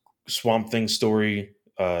famous Swamp Thing story,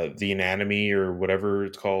 the Anatomy or whatever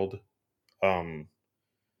it's called. Um,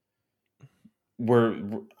 where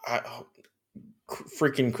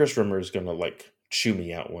freaking Chris Rimmer is gonna like chew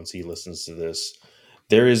me out once he listens to this. Yeah,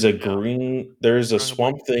 There is a drawing a blank.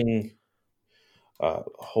 Swamp Thing.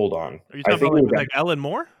 Hold on. Are you I talking think about it like was with like Ellen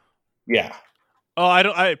Moore? Yeah. Oh, I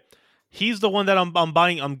don't. He's the one that I'm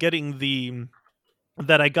buying. I'm getting the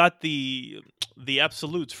that I got the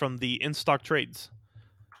absolutes from the in stock trades.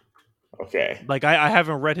 Okay. Like I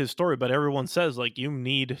haven't read his story, but everyone says like you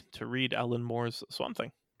need to read Alan Moore's Swamp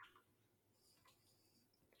Thing.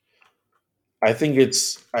 I think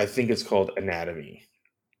it's called Anatomy.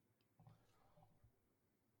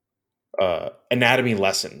 Anatomy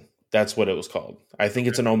Lesson. That's what it was called. I think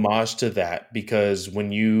it's Okay. an homage to that because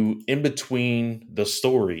when you in between the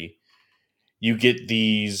story, you get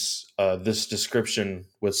this description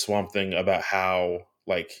with Swamp Thing about how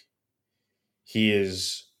like he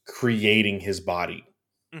is creating his body.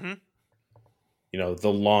 Mm-hmm.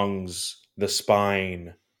 The lungs, the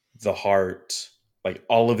spine, the heart, like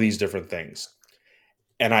all of these different things.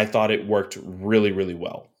 And I thought it worked really, really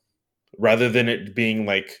well. Rather than it being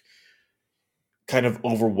like kind of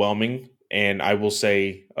overwhelming. And I will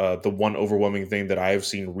say the one overwhelming thing that I have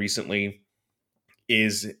seen recently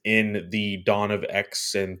is in the Dawn of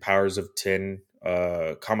X and Powers of 10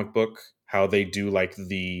 comic book, how they do like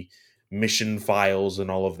the mission files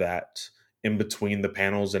and all of that in between the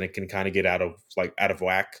panels, and it can kind of get out of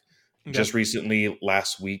whack. Okay. Just recently,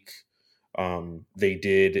 last week, they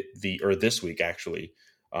did or this week actually,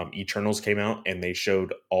 Eternals came out and they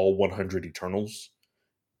showed all 100 Eternals,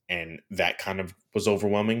 and that kind of was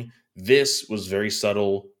overwhelming. This was very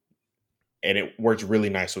subtle, and it worked really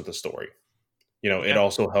nice with the story. It Okay.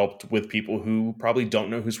 also helped with people who probably don't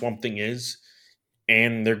know who Swamp Thing is,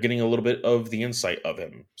 and they're getting a little bit of the insight of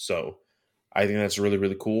him. So I think that's really,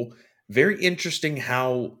 really cool. Very interesting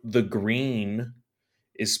how the green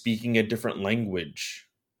is speaking a different language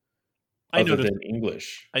I other noticed. than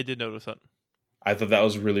English. I did notice that. I thought that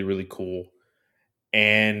was really, really cool.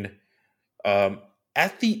 And um,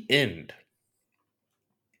 at the end,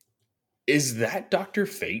 is that Dr.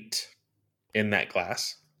 Fate in that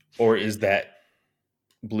class? Or is that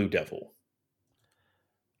Blue Devil?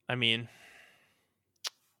 I mean,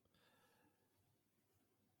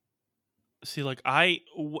 see, like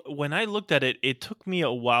when I looked at it, it took me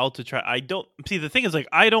a while to try. I don't see the thing is like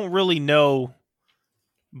I don't really know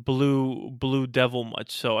Blue Devil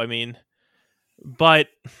much, so I mean, but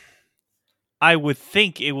I would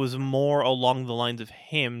think it was more along the lines of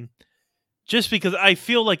him, just because I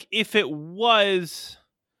feel like if it was,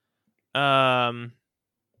 um,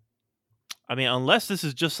 I mean, unless this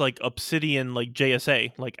is just like Obsidian, like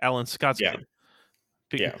JSA, like Alan Scott's Yeah.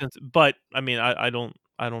 kid, Yeah. but I mean, I don't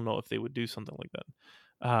know if they would do something like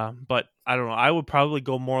that. But I don't know. I would probably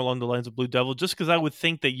go more along the lines of Blue Devil, just because I would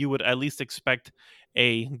think that you would at least expect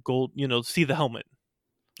a gold, see the helmet.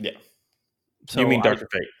 Yeah. You So mean I Dr.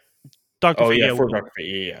 Fate? Doctor Oh, Fate, yeah, yeah, for Dr. Fate.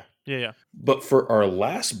 Yeah, yeah. yeah, yeah. But for our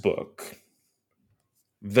last book,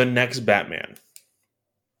 The Next Batman.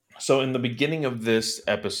 So, in the beginning of this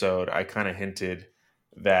episode, I kind of hinted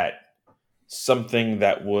that something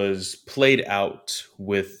that was played out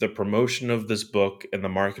with the promotion of this book and the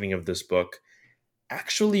marketing of this book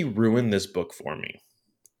actually ruined this book for me.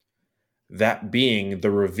 That being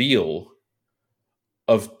the reveal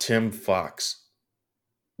of Tim Fox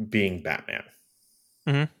being Batman.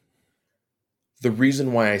 Hmm. The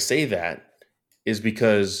reason why I say that is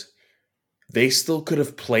because they still could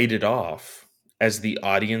have played it off as the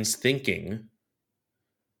audience thinking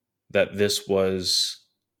that this was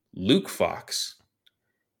Luke Fox,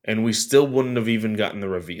 and we still wouldn't have even gotten the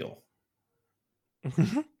reveal.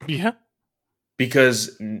 Yeah.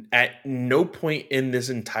 Because at no point in this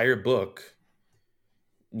entire book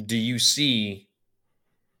do you see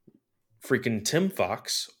freaking Tim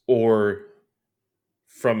Fox, or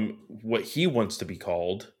from what he wants to be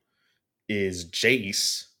called is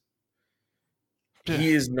Jace. Yeah.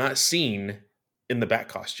 He is not seen in the Bat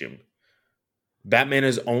costume. Batman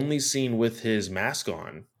is only seen with his mask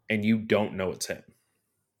on, and you don't know it's him.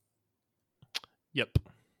 Yep.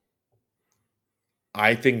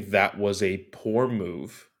 I think that was a poor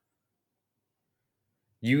move.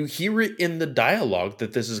 You hear it in the dialogue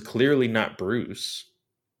that this is clearly not Bruce,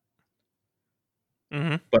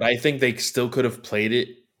 Hmm. but I think they still could have played it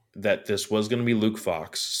that this was going to be Luke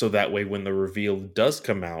Fox, so that way when the reveal does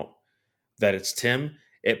come out that it's Tim,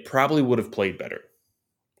 it probably would have played better.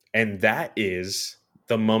 And that is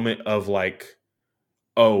the moment of like,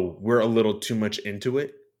 oh, we're a little too much into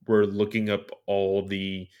it. We're looking up all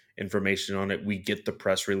the information on it. We get the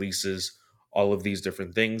press releases, all of these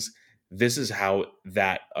different things. This is how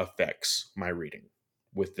that affects my reading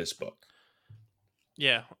with this book.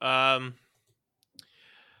 Yeah. I don't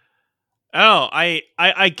know.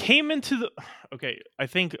 I came into the okay. I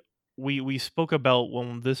think we spoke about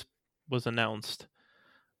when this was announced.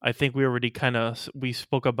 I think we already we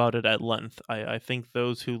spoke about it at length. I think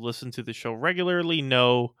those who listen to the show regularly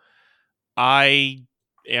know I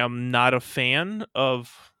am not a fan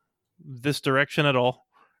of this direction at all.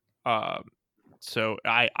 Uh, so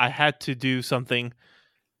I had to do something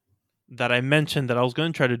that I mentioned that I was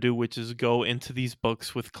going to try to do, which is go into these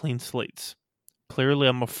books with clean slates. Clearly,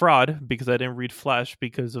 I'm a fraud because I didn't read Flash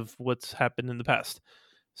because of what's happened in the past.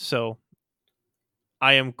 So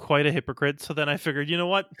I am quite a hypocrite. So then I figured, you know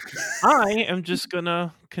what? I am just going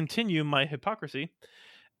to continue my hypocrisy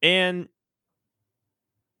and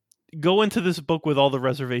go into this book with all the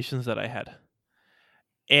reservations that I had.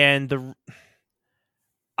 And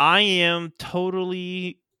I am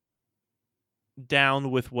totally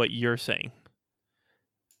down with what you're saying.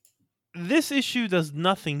 This issue does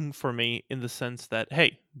nothing for me in the sense that,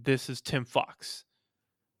 hey, this is Tim Fox.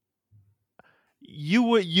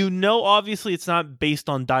 You know, obviously it's not based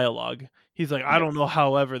on dialogue. He's like, I don't know,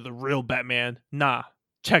 however, the real Batman. Nah,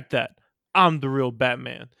 check that. I'm the real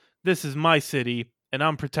Batman. This is my city and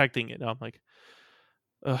I'm protecting it. And I'm like,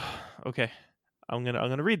 okay. I'm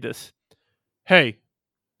gonna read this. Hey,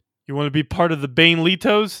 you want to be part of the Bane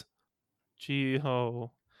Litos? Gee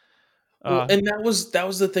ho. Well, and that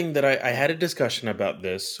was the thing that I had a discussion about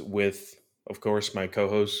this with, of course, my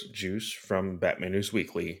co-host Juice from Batman News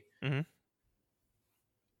Weekly. Mhm.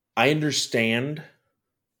 I understand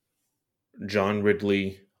John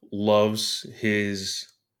Ridley loves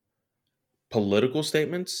his political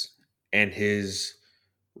statements and his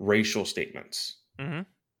racial statements. Mhm.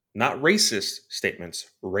 Not racist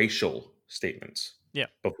statements, racial statements. Yeah.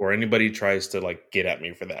 Before anybody tries to like get at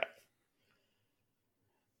me for that.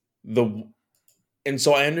 The And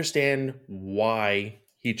so I understand why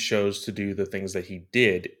he chose to do the things that he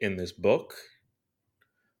did in this book.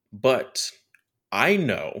 But I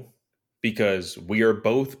know, because we are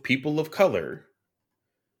both people of color,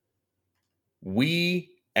 we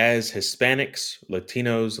as Hispanics,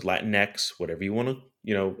 Latinos, Latinx, whatever you want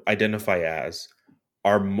to, identify as,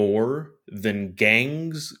 are more than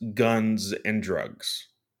gangs, guns, and drugs.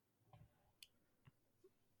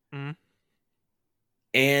 Mhm.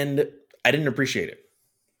 And I didn't appreciate it.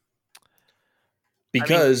 I mean,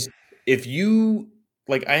 Because if you,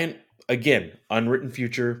 again, unwritten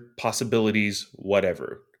future, possibilities,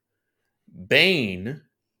 whatever. Bane,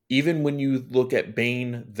 even when you look at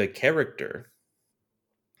Bane, the character,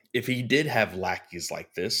 if he did have lackeys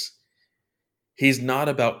like this, he's not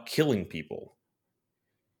about killing people.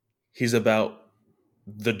 He's about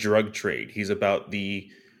the drug trade. He's about the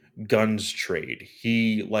guns trade.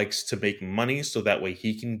 He likes to make money so that way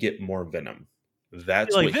he can get more venom.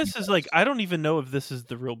 That's like what he this is like does. I don't even know if this is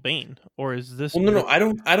the real Bane or is this Well, no, more. no,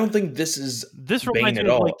 I don't think this is This Bane reminds at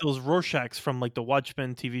me of like all. those Rorschachs from like the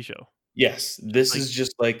Watchmen TV show. Yes, this Like, is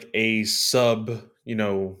just like a sub,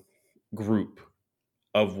 group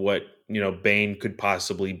of what, Bane could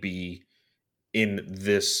possibly be in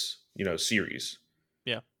this, series.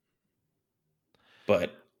 yeah.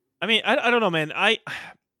 But I mean, I don't know, man. I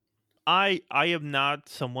am not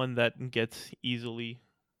someone that gets easily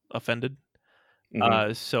offended.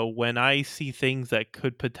 mhm, So when I see things that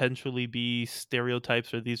could potentially be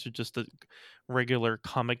stereotypes or these are just the regular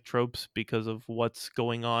comic tropes because of what's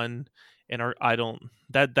going on in our I don't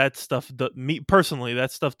that stuff me personally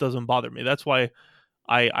that stuff doesn't bother me. That's why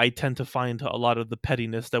I tend to find a lot of the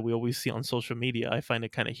pettiness that we always see on social media. I find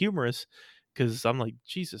it kind of humorous because I'm like,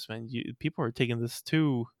 Jesus, man, people are taking this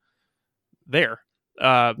too there.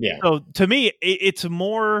 Uh, yeah. so to me, it's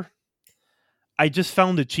more. I just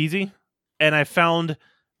found it cheesy, and I found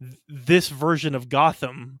this version of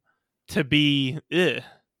Gotham to be.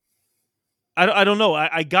 I don't know.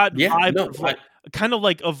 I got Yeah, vibes no, of like kind of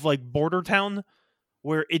like Border Town,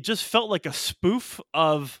 where it just felt like a spoof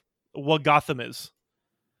of what Gotham is.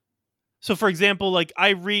 So for example, like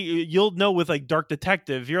you'll know with like Dark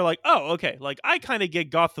Detective, you're like, "Oh, okay, like I kind of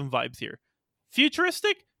get Gotham vibes here."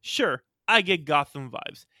 Futuristic? Sure, I get Gotham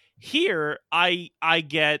vibes. Here, I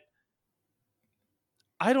get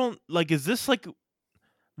I don't like is this like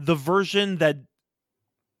the version that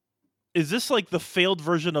is this like the failed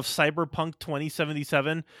version of Cyberpunk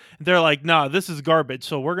 2077? They're like, "Nah, this is garbage.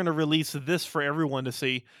 So we're going to release this for everyone to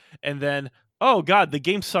see." And then, "Oh god, the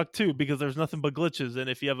game sucked too because there's nothing but glitches and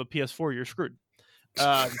if you have a PS4, you're screwed."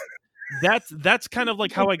 Um that's kind of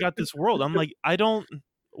like how I got this world. I'm like, I don't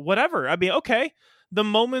whatever. I mean, okay. The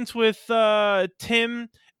moments with Tim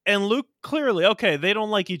and Luke clearly, okay, they don't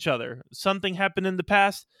like each other. Something happened in the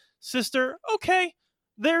past. Sister, okay.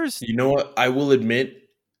 There's You know what? I will admit,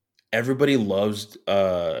 everybody loves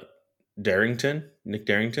Nick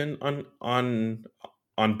Darrington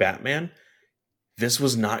on Batman. This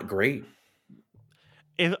was not great.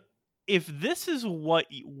 if this is what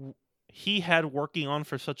he had working on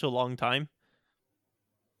for such a long time,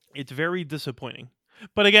 it's very disappointing.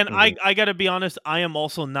 But again, Mhm. I gotta be honest, I am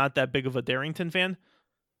also not that big of a Darrington fan.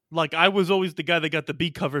 Like, I was always the guy that got the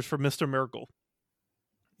B covers for Mr. Miracle,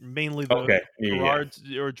 mainly the Okay.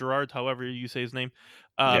 Yeah. Gerard, however you say his name,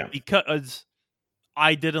 Yeah. because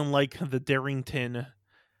I didn't like the Darrington.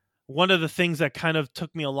 One of the things that kind of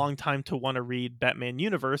took me a long time to want to read Batman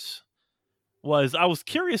Universe was I was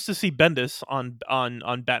curious to see Bendis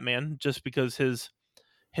on Batman, just because his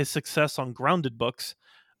success on Grounded books,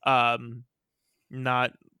 um,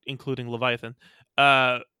 not including Leviathan.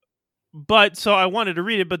 Uh, but so I wanted to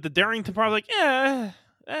read it, but the Darrington part, like, eh.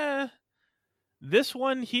 This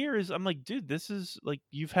one here is, I'm like, dude, this is like,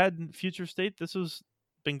 you've had Future State. This has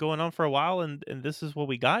been going on for a while, and this is what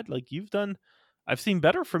we got. Like, I've seen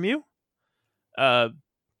better from you. Uh,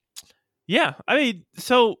 yeah, I mean,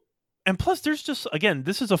 so, and plus, there's just, again,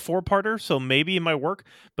 this is a 4-parter, so maybe it might work.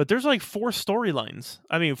 But there's like 4 storylines.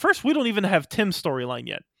 I mean, first, we don't even have Tim's storyline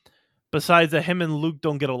yet. Besides that, him and Luke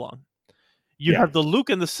don't get along. You Yeah. have the Luke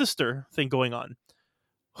and the sister thing going on.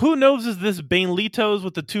 Who knows, is this Bane Litos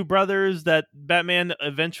with the 2 brothers that Batman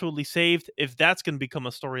eventually saved, if that's going to become a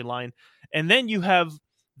storyline. And then you have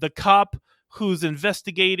the cop who's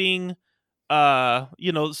investigating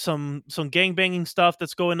some gangbanging stuff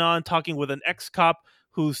that's going on, talking with an ex-cop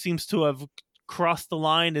who seems to have crossed the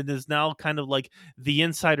line and is now kind of like the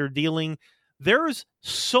insider dealing. There's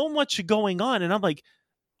so much going on, and I'm like,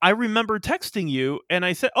 I remember texting you and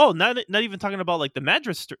I said, "Oh, not even talking about like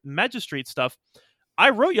the magistrate stuff." I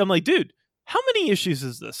wrote you, I'm like, dude, how many issues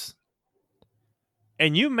is this?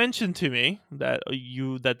 And you mentioned to me that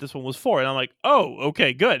that this one was 4, and I'm like, oh,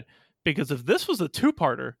 okay, good, because if this was a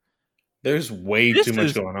 2-parter, There's way this too much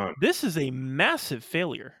is going on. this is a massive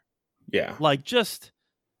failure. Yeah. Like, just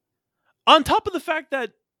on top of the fact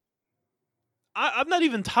that I'm not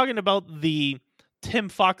even talking about the Tim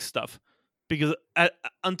Fox stuff, because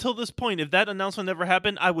until this point, if that announcement never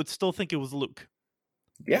happened, I would still think it was Luke.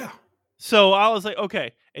 Yeah. So I was like,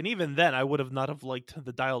 okay, and even then, I would have not have liked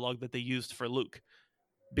the dialogue that they used for Luke,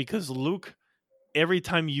 because Luke, every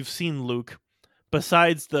time you've seen Luke,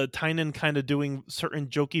 besides the Tynan kind of doing certain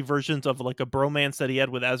jokey versions of like a bromance that he had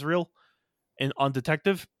with Azrael and on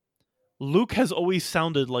Detective, Luke has always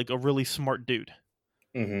sounded like a really smart dude.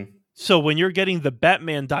 Hmm. So when you're getting the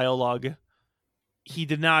Batman dialogue, he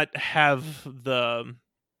did not have the,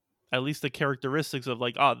 at least the characteristics of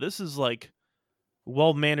like, oh, this is like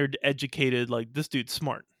well mannered, educated, like this dude's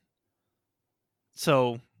smart.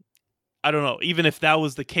 So I don't know, even if that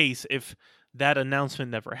was the case, if that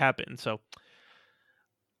announcement never happened. So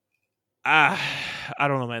I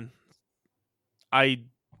don't know, man. I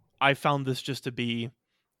I found this just to be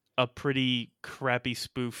a pretty crappy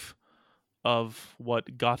spoof of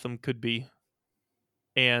what Gotham could be,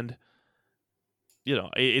 and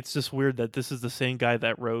it's just weird that this is the same guy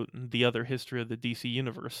that wrote the other history of the DC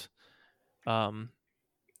universe. Um,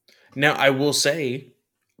 Now, I will say,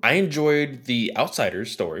 I enjoyed the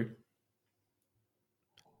Outsiders story.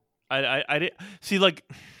 I did see, like,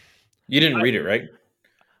 You didn't I read it, right?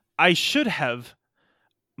 I should have.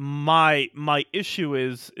 My issue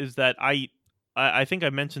is that I think I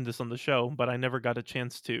mentioned this on the show, but I never got a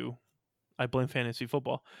chance to. I blame fantasy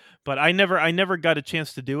football, but I never got a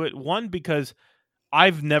chance to do it. One, because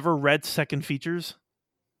I've never read second features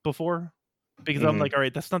before, because I'm Hmm. like, all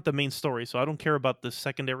right, that's not the main story, so I don't care about the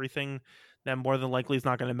secondary thing that more than likely is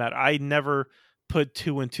not going to matter. I never put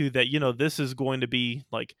 2 and 2 that this is going to be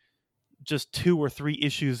like just 2 or 3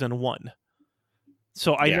 issues in one.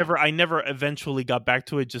 So Yeah. I never eventually got back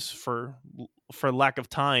to it, just for lack of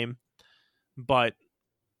time. But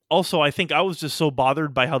also, I think I was just so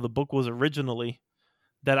bothered by how the book was originally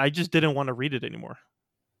that I just didn't want to read it anymore.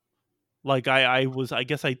 Like, I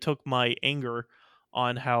guess I took my anger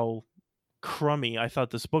on how crummy I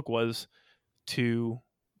thought this book was to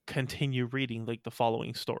continue reading like the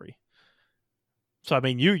following story. So I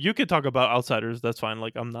mean, you could talk about Outsiders. That's fine.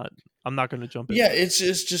 Like, I'm not going to jump in. Yeah, it's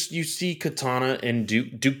just you see Katana and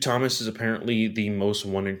Duke. Duke Thomas is apparently the most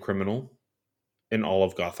wanted criminal in all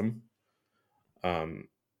of Gotham. Um,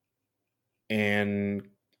 and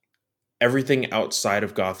everything outside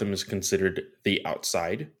of Gotham is considered the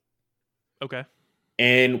outside. Okay.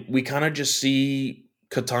 And we kind of just see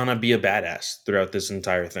Katana be a badass throughout this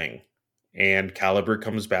entire thing. And Caliber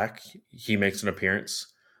comes back. He makes an appearance.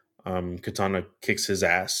 Katana kicks his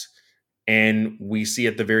ass. And we see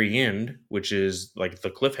at the very end, which is like the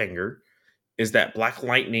cliffhanger, is that Black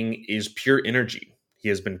Lightning is pure energy. He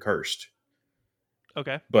has been cursed.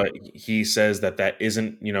 Okay. But he says that that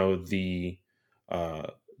isn't, uh,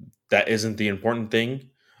 that isn't the important thing.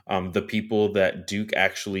 The people that Duke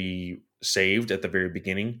actually saved at the very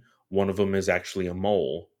beginning, one of them is actually a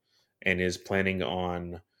mole and is planning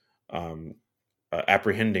on um,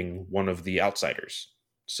 apprehending one of the outsiders.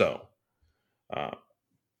 So uh,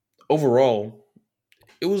 overall,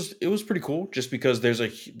 it was pretty cool just because there's a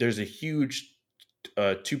huge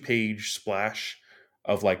 2-page splash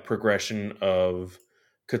of like progression of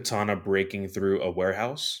Katana breaking through a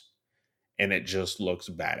warehouse, and it just looks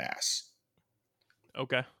badass.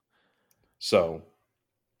 Okay. So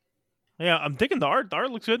Yeah, I'm digging the art. The art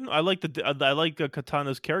looks good. I like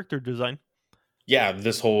Katana's character design. yeah,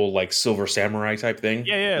 this whole like silver samurai type thing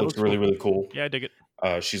Yeah, it looks looks really cool. really cool. Yeah, I dig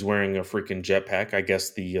it. She's wearing a freaking jetpack. I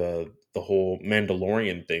guess the whole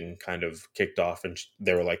Mandalorian thing kind of kicked off, and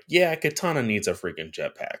they were like, "Yeah, Katana needs a freaking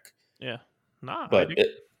jetpack." Yeah. Nah, I But dig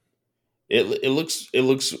it. it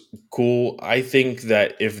looks cool. I think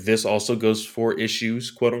that if this also goes for issues,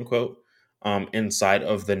 quote unquote, inside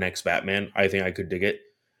of the next Batman, I think I could dig it.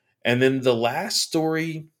 And then the last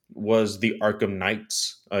story was the Arkham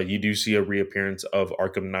Knights. You do see a reappearance of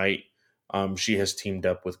Arkham Knight. She has teamed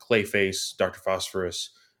up with Clayface, Doctor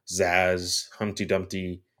Phosphorus, Zaz, Humpty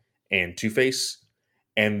Dumpty, and Two Face,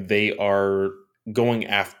 and they are going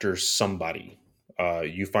after somebody.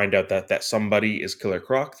 You find out that that somebody is Killer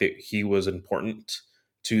Croc. That he was important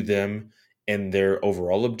to them and their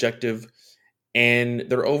overall objective. And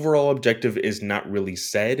their overall objective is not really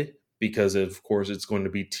said because, of course, it's going to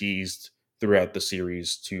be teased throughout the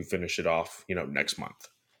series to finish it off, next month.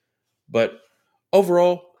 But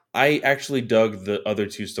overall, I actually dug the other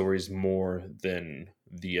two stories more than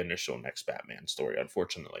the initial next Batman story,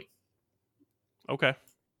 unfortunately. Okay.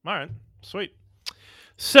 All right. Sweet.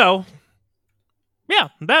 So, yeah,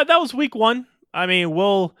 that was week 1. I mean,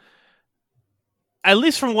 we'll at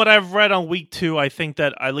least from what I've read on week 2, I think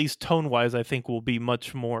that at least tone wise, I think we'll be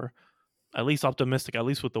much more at least optimistic. At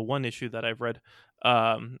least with the one issue that I've read,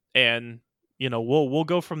 and we'll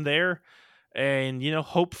go from there, and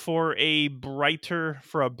hope for a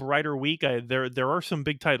brighter week. There are some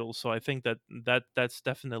big titles, so I think that's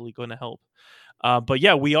definitely going to help. But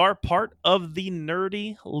yeah, we are part of the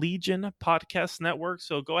Nerdy Legion podcast network.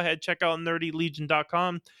 So go ahead, check out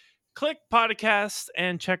nerdylegion.com, click podcast,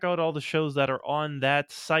 and check out all the shows that are on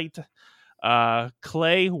that site.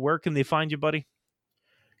 Clay, where can they find you, buddy?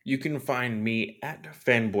 You can find me at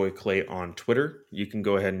Fanboy Clay on Twitter. You can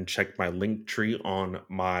go ahead and check my link tree on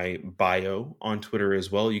my bio on Twitter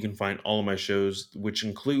as well. You can find all of my shows, which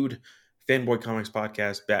include Fanboy Comics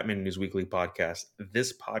Podcast, Batman News Weekly Podcast,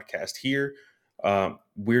 this podcast here,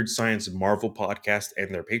 Weird Science Marvel Podcast,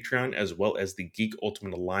 and their Patreon, as well as the Geek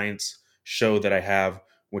Ultimate Alliance show that I have,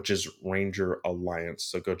 which is Ranger Alliance.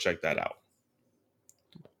 So go check that out.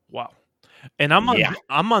 Wow. And I'm Yeah.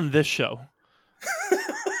 on this show.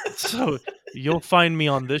 So you'll find me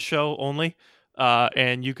on this show only.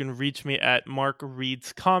 And you can reach me at Mark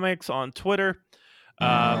Reads Comics on Twitter.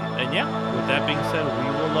 And yeah, with that being said, we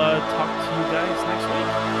will talk to you guys next week.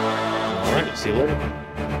 All right. See you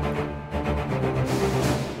later.